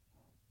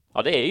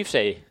 Ja, det är ju för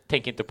sig.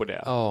 Tänk inte på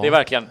det. Ja, det är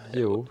verkligen...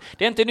 Jo.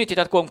 Det är inte nyttigt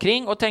att gå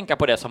omkring och tänka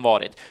på det som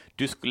varit.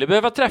 Du skulle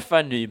behöva träffa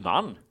en ny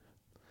man.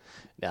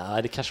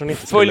 Ja, det kanske hon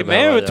inte Följ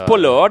med ut på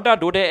lördag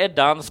då det är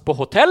dans på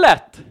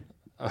hotellet.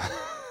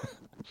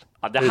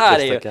 Ja, det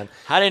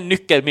här är en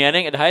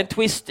nyckelmening. Det här är en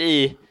twist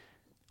i...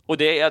 Och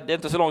det är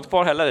inte så långt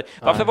kvar heller.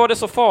 Varför var det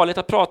så farligt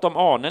att prata om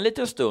Arne en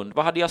liten stund?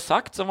 Vad hade jag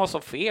sagt som var så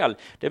fel?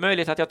 Det är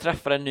möjligt att jag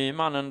träffar en ny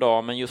man en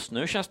dag, men just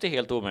nu känns det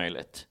helt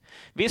omöjligt.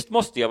 Visst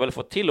måste jag väl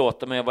få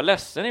tillåta mig att vara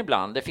ledsen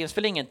ibland. Det finns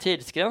väl ingen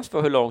tidsgräns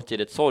för hur lång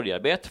tid ett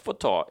sorgarbete får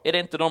ta. Är det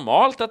inte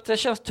normalt att det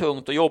känns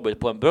tungt och jobbigt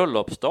på en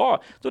bröllopsdag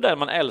då den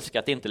man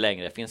älskat inte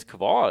längre finns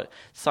kvar?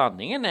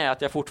 Sanningen är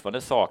att jag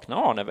fortfarande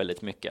saknar Arne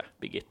väldigt mycket.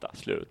 Birgitta,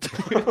 slut.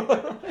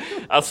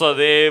 Alltså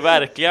det är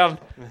verkligen...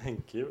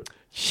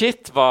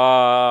 Shit,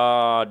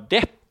 vad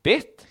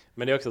deppigt.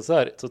 Men det är också så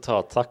här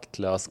totalt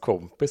taktlös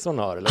kompis hon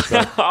har liksom.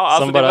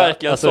 Alltså som det är bara,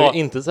 verkligen alltså, så.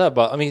 inte så här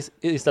bara, men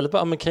istället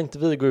bara, men kan inte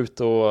vi gå ut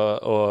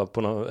och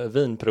på någon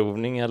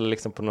vinprovning eller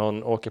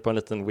liksom åka på en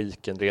liten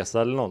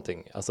weekendresa eller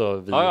någonting. Alltså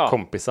vi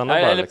kompisarna bara.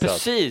 Eller liksom.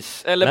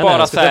 precis, eller nej, bara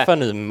nej, så här. träffa en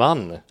ny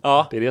man.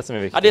 Ja. Det är det som är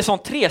viktigt. Ja, det är sån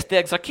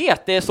 3-stegsraket.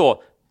 Det är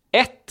så.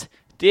 1.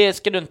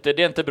 Det är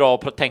inte bra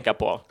att tänka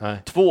på. Nej.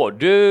 2.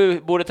 Du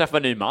borde träffa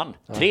en ny man.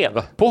 3.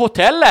 Va? På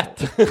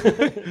hotellet.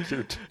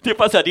 Det är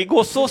bara så här, det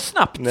går så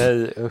snabbt.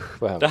 Nej,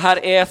 usch vad hemskt. Det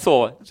här är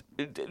så,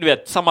 du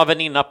vet, samma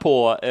väninna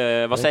på,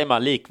 vad säger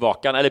man,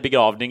 likvakan eller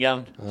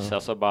begravningen.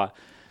 Så bara,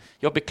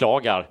 jag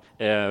beklagar.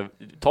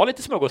 Ta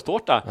lite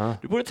smörgåstårta.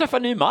 Du borde träffa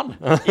en ny man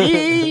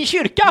i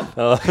kyrkan.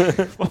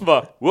 Man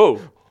bara, wow.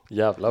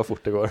 Jävlar vad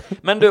fort det går.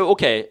 Men du,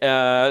 okej.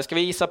 Ska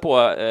vi gissa på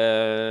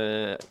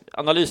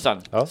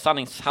analysen,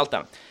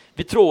 sanningshalten?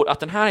 Vi tror att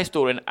den här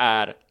historien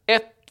är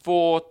 1,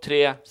 2,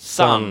 3,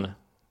 sann.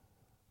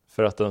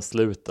 För att den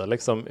slutar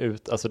liksom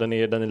ut, alltså den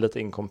är lite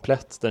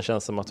inkomplett. Den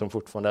känns som att hon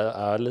fortfarande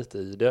är lite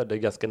i det. Det är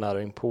ganska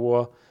nära in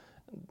på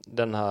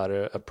den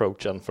här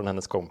approachen från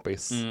hennes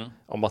kompis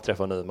om att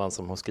träffa en ny man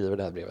som hon skriver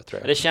det här brevet,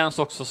 tror jag. Det känns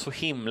också så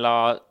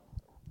himla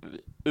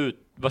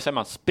vad säger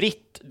man,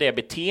 spritt det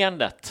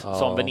beteendet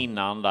som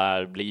väninnan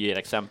där blir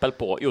exempel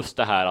på. Just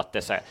det här att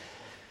det så här,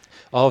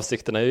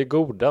 avsikterna är ju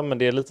goda, men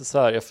det är lite så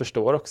här, jag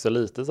förstår också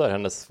lite så här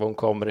hennes, var hon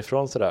kommer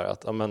ifrån så där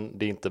att men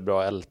det är inte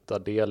bra att älta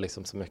det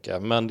liksom så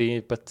mycket, men det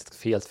är på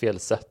ett fel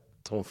sätt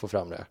hon får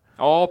fram det.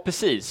 Ja,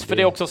 precis. För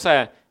det är också så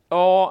här,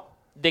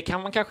 det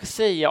kan man kanske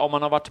säga om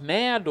man har varit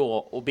med då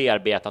och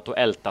bearbetat och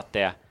ältat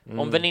det.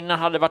 Om väninnan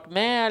hade varit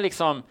med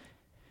liksom,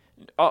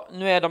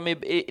 nu är de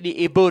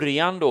i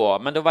början då,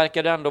 men då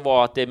verkar det ändå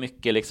vara att det är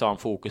mycket liksom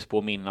fokus på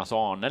att minnas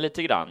Arne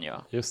lite grann.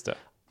 Ja. Just det.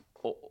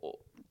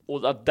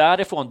 Och att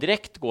därifrån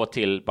direkt gå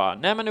till bara,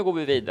 nej men nu går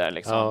vi vidare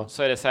liksom.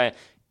 Så är det så här,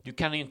 du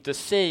kan ju inte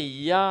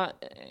säga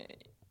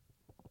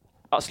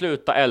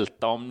sluta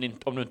älta om du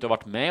inte har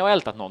varit med och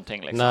ältat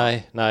någonting liksom.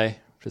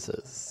 Nej,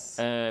 Precis.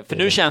 För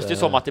nu känns det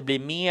som att det blir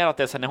mer att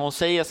det är så här, när hon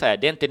säger så här,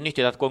 det är inte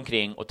nyttigt att gå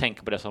omkring och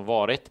tänka på det som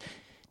varit.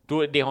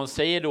 Då, det hon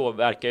säger då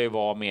verkar ju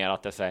vara mer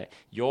att det säger,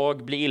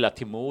 jag blir illa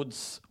till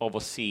mods av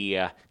att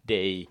se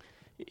dig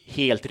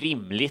helt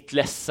rimligt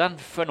ledsen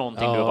för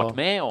någonting du har varit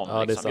med om.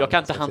 Ja, liksom. sant, Jag kan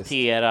inte faktiskt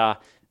hantera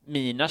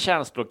mina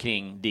känslor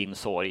kring din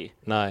sorg.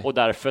 Nej. Och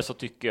därför så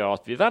tycker jag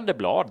att vi vänder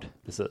blad.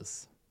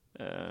 Precis.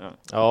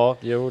 Ja,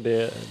 jo, det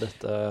är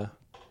lite...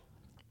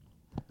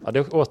 Ja, det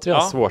är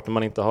återigen svårt när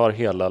man inte har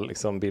hela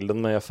liksom,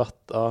 bilden, men jag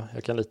fattar,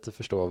 jag kan lite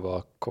förstå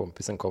var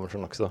kompisen kommer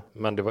från också.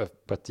 Men det var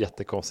på ett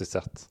jättekonstigt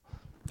sätt.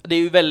 Det är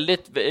ju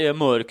väldigt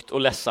mörkt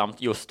och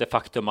ledsamt just det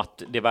faktum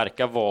att det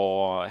verkar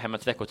vara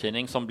Hemmets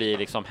veckotidning som blir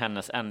liksom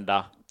hennes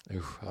enda...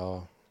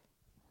 Ja.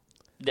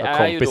 Det Ja,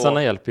 kompisarna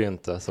då... hjälper ju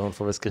inte, så hon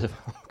får väl skriva.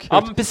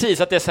 Ja, men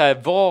precis, att det är så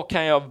här, vad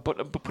kan jag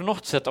på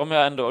något sätt, om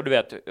jag ändå, du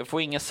vet, jag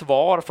får inga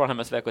svar från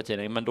Hemmets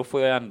veckotidning, men då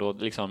får jag ändå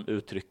liksom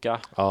uttrycka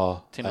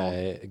till någon.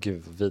 Nej,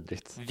 gud,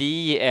 vidrigt.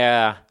 Vi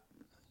är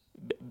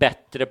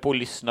bättre på att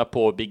lyssna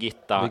på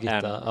Birgitta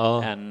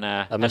än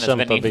hennes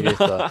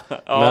väninna.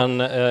 Men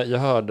jag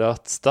hörde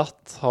att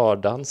Statt har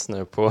dans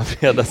nu på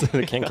fredag, så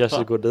du kan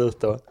kanske gå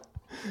dit då.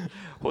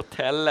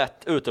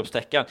 Hotellet,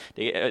 utropstecken.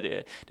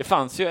 Det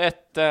fanns ju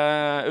ett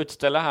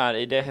utställe här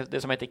i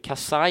det som heter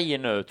Kasai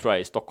nu, tror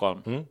jag, i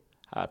Stockholm.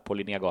 Här på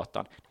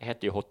Linnégatan. Det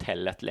hette ju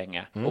Hotellet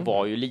länge och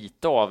var ju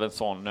lite av en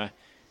sån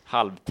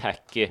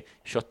halvtackig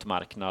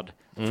köttmarknad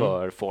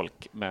för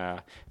folk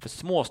för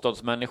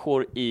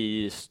småstadsmänniskor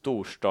i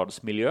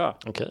storstadsmiljö,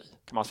 kan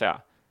man säga.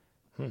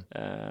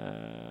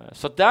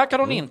 Så där kan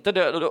hon inte,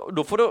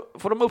 då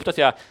får de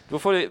uppdatera. Då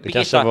får det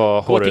kanske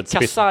var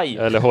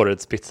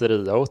Horreds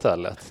pizzeria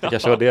hotellet. Det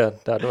kanske var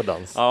det där då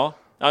dans. Ja,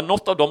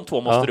 något av de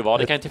två måste det vara.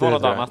 Det kan inte vara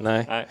något annat.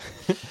 Nej.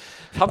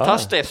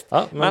 Fantastiskt.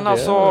 Men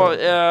alltså,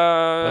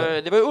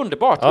 det var ju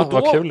underbart. Ja, och då,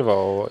 vad kul det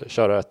var att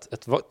köra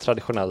ett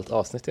traditionellt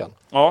avsnitt igen.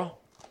 Ja.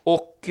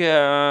 Och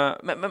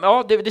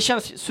det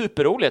känns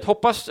superroligt.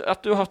 Hoppas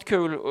att du har haft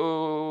kul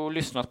och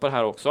lyssnat på det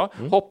här också.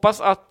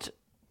 Hoppas att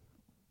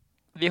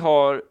vi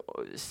har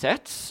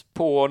setts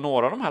på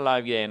några av de här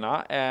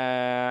live-grejerna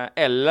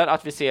eller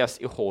att vi ses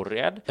i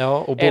Horred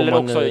eller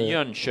också i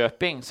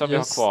Jönköping som vi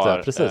har kvar.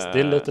 Det, precis, det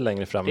är lite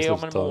längre fram i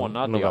slutet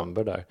av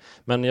november där.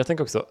 Men jag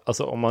tänker också,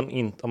 alltså, om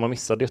man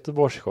missade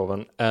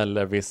Göteborgsshowen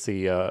eller vill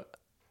se,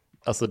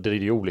 alltså det är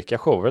ju olika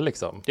shower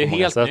liksom. Det är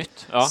helt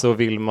nytt. Ja. Så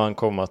vill man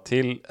komma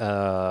till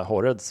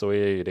Horred så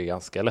är ju det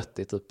ganska lätt.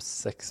 Det är typ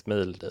 6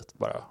 mil dit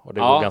bara. Och det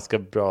går ganska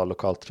bra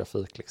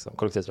lokaltrafik liksom.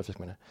 Kollektivtrafik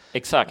menar jag.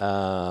 Exakt.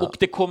 Och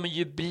det kommer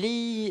ju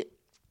bli,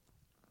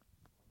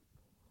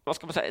 vad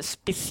ska man säga,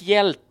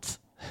 speciellt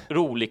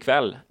rolig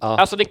kväll.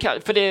 Alltså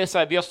för det är så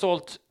här, vi har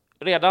sålt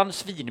redan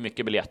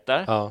svinmycket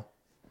biljetter.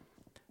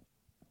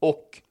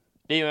 Och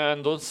det är ju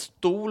ändå en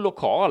stor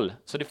lokal,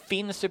 så det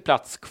finns ju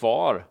plats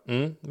kvar.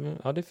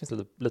 Ja, det finns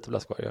lite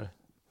plats kvar, gör det.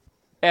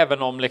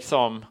 Även om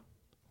liksom,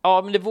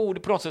 men det vore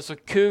på något sätt så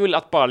kul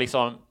att bara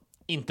liksom,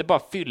 inte bara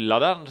fylla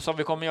den som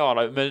vi kommer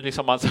göra, men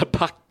liksom man ska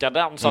packa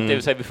den så att det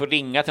vill säga vi får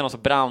ringa till någon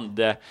som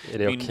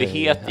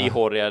brandmyndighet i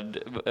Horred.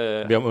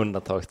 Be om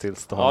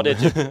undantagstillstånd. Ja,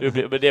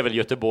 det är väl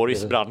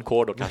Göteborgs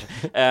brandkår då kanske.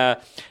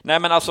 Nej,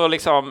 men alltså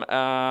liksom...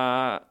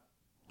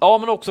 Ja,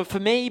 men också för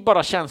mig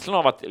bara känslan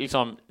av att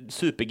liksom,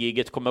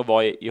 supergiget kommer att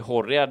vara i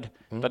Horred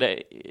där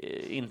det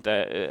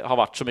inte har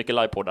varit så mycket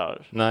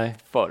livepoddar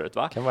förut,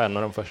 va? Kan vara en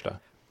av de första.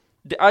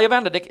 Jag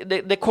vet inte,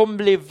 det kommer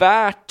bli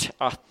värt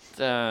att...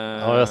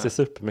 ja, jag ser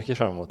supermycket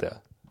fram emot det.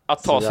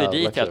 Att ta sig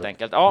dit helt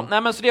enkelt. Ja,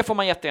 nej, men så det får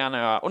man jättegärna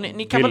göra. Och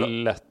ni kan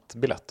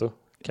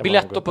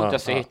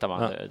Biletto.se hittar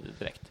man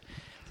direkt.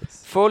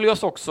 Följ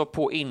oss också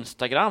på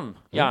Instagram,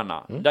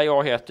 gärna. Där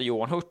jag heter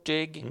Johan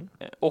Hurtig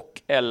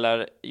och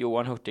eller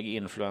Johan Hurtig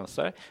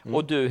Influencer.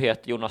 Och du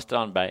heter Jonas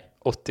Strandberg.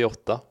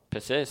 88.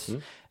 Precis.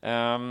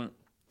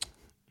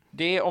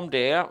 Det om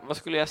det. Vad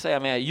skulle jag säga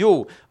med?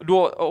 Jo,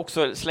 då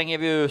också slänger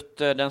vi ut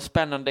den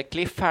spännande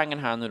cliffhangern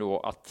här nu då.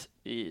 Att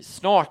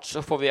snart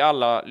så får vi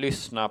alla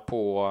lyssna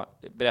på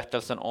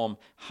berättelsen om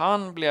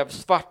han blev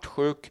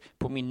svartsjuk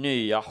på min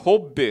nya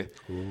hobby.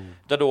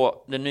 Där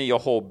då den nya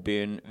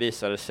hobbyn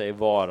visade sig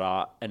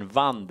vara en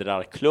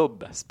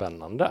vandrarklubb.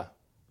 Spännande.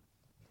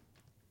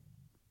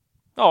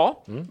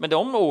 Ja, med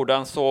de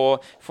orden så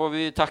får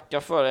vi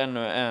tacka för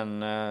ännu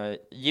en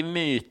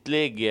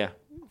gemytlig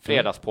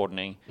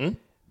fredagspoddning.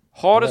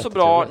 Ha det så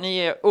bra, ni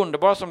är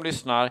underbara som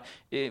lyssnar.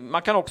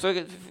 Man kan också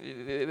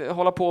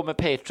hålla på med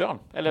Patreon.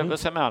 Eller vad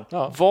säger man?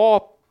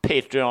 Var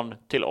Patreon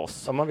till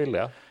oss. Om man vill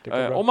det.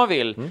 Om man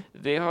vill.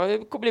 Det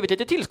har blivit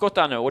lite tillskott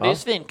där nu och det är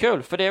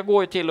svinkul. För det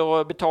går ju till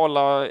att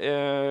betala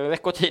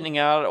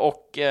veckotidningar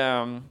och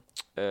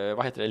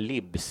vad heter det?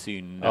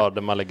 Libsyn. Ja,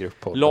 det man lägger upp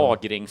på.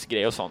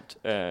 Lagringsgrejer och sånt.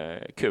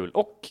 Kul.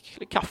 Och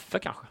kaffe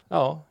kanske.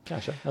 Ja,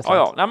 kanske.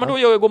 Nej, men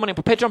då går man in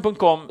på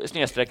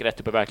patreon.com/rätt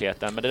upp i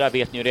verkligheten. Men det där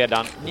vet ni ju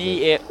redan.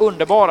 Ni är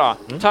underbara.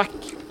 Tack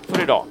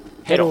för idag.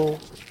 Hej då.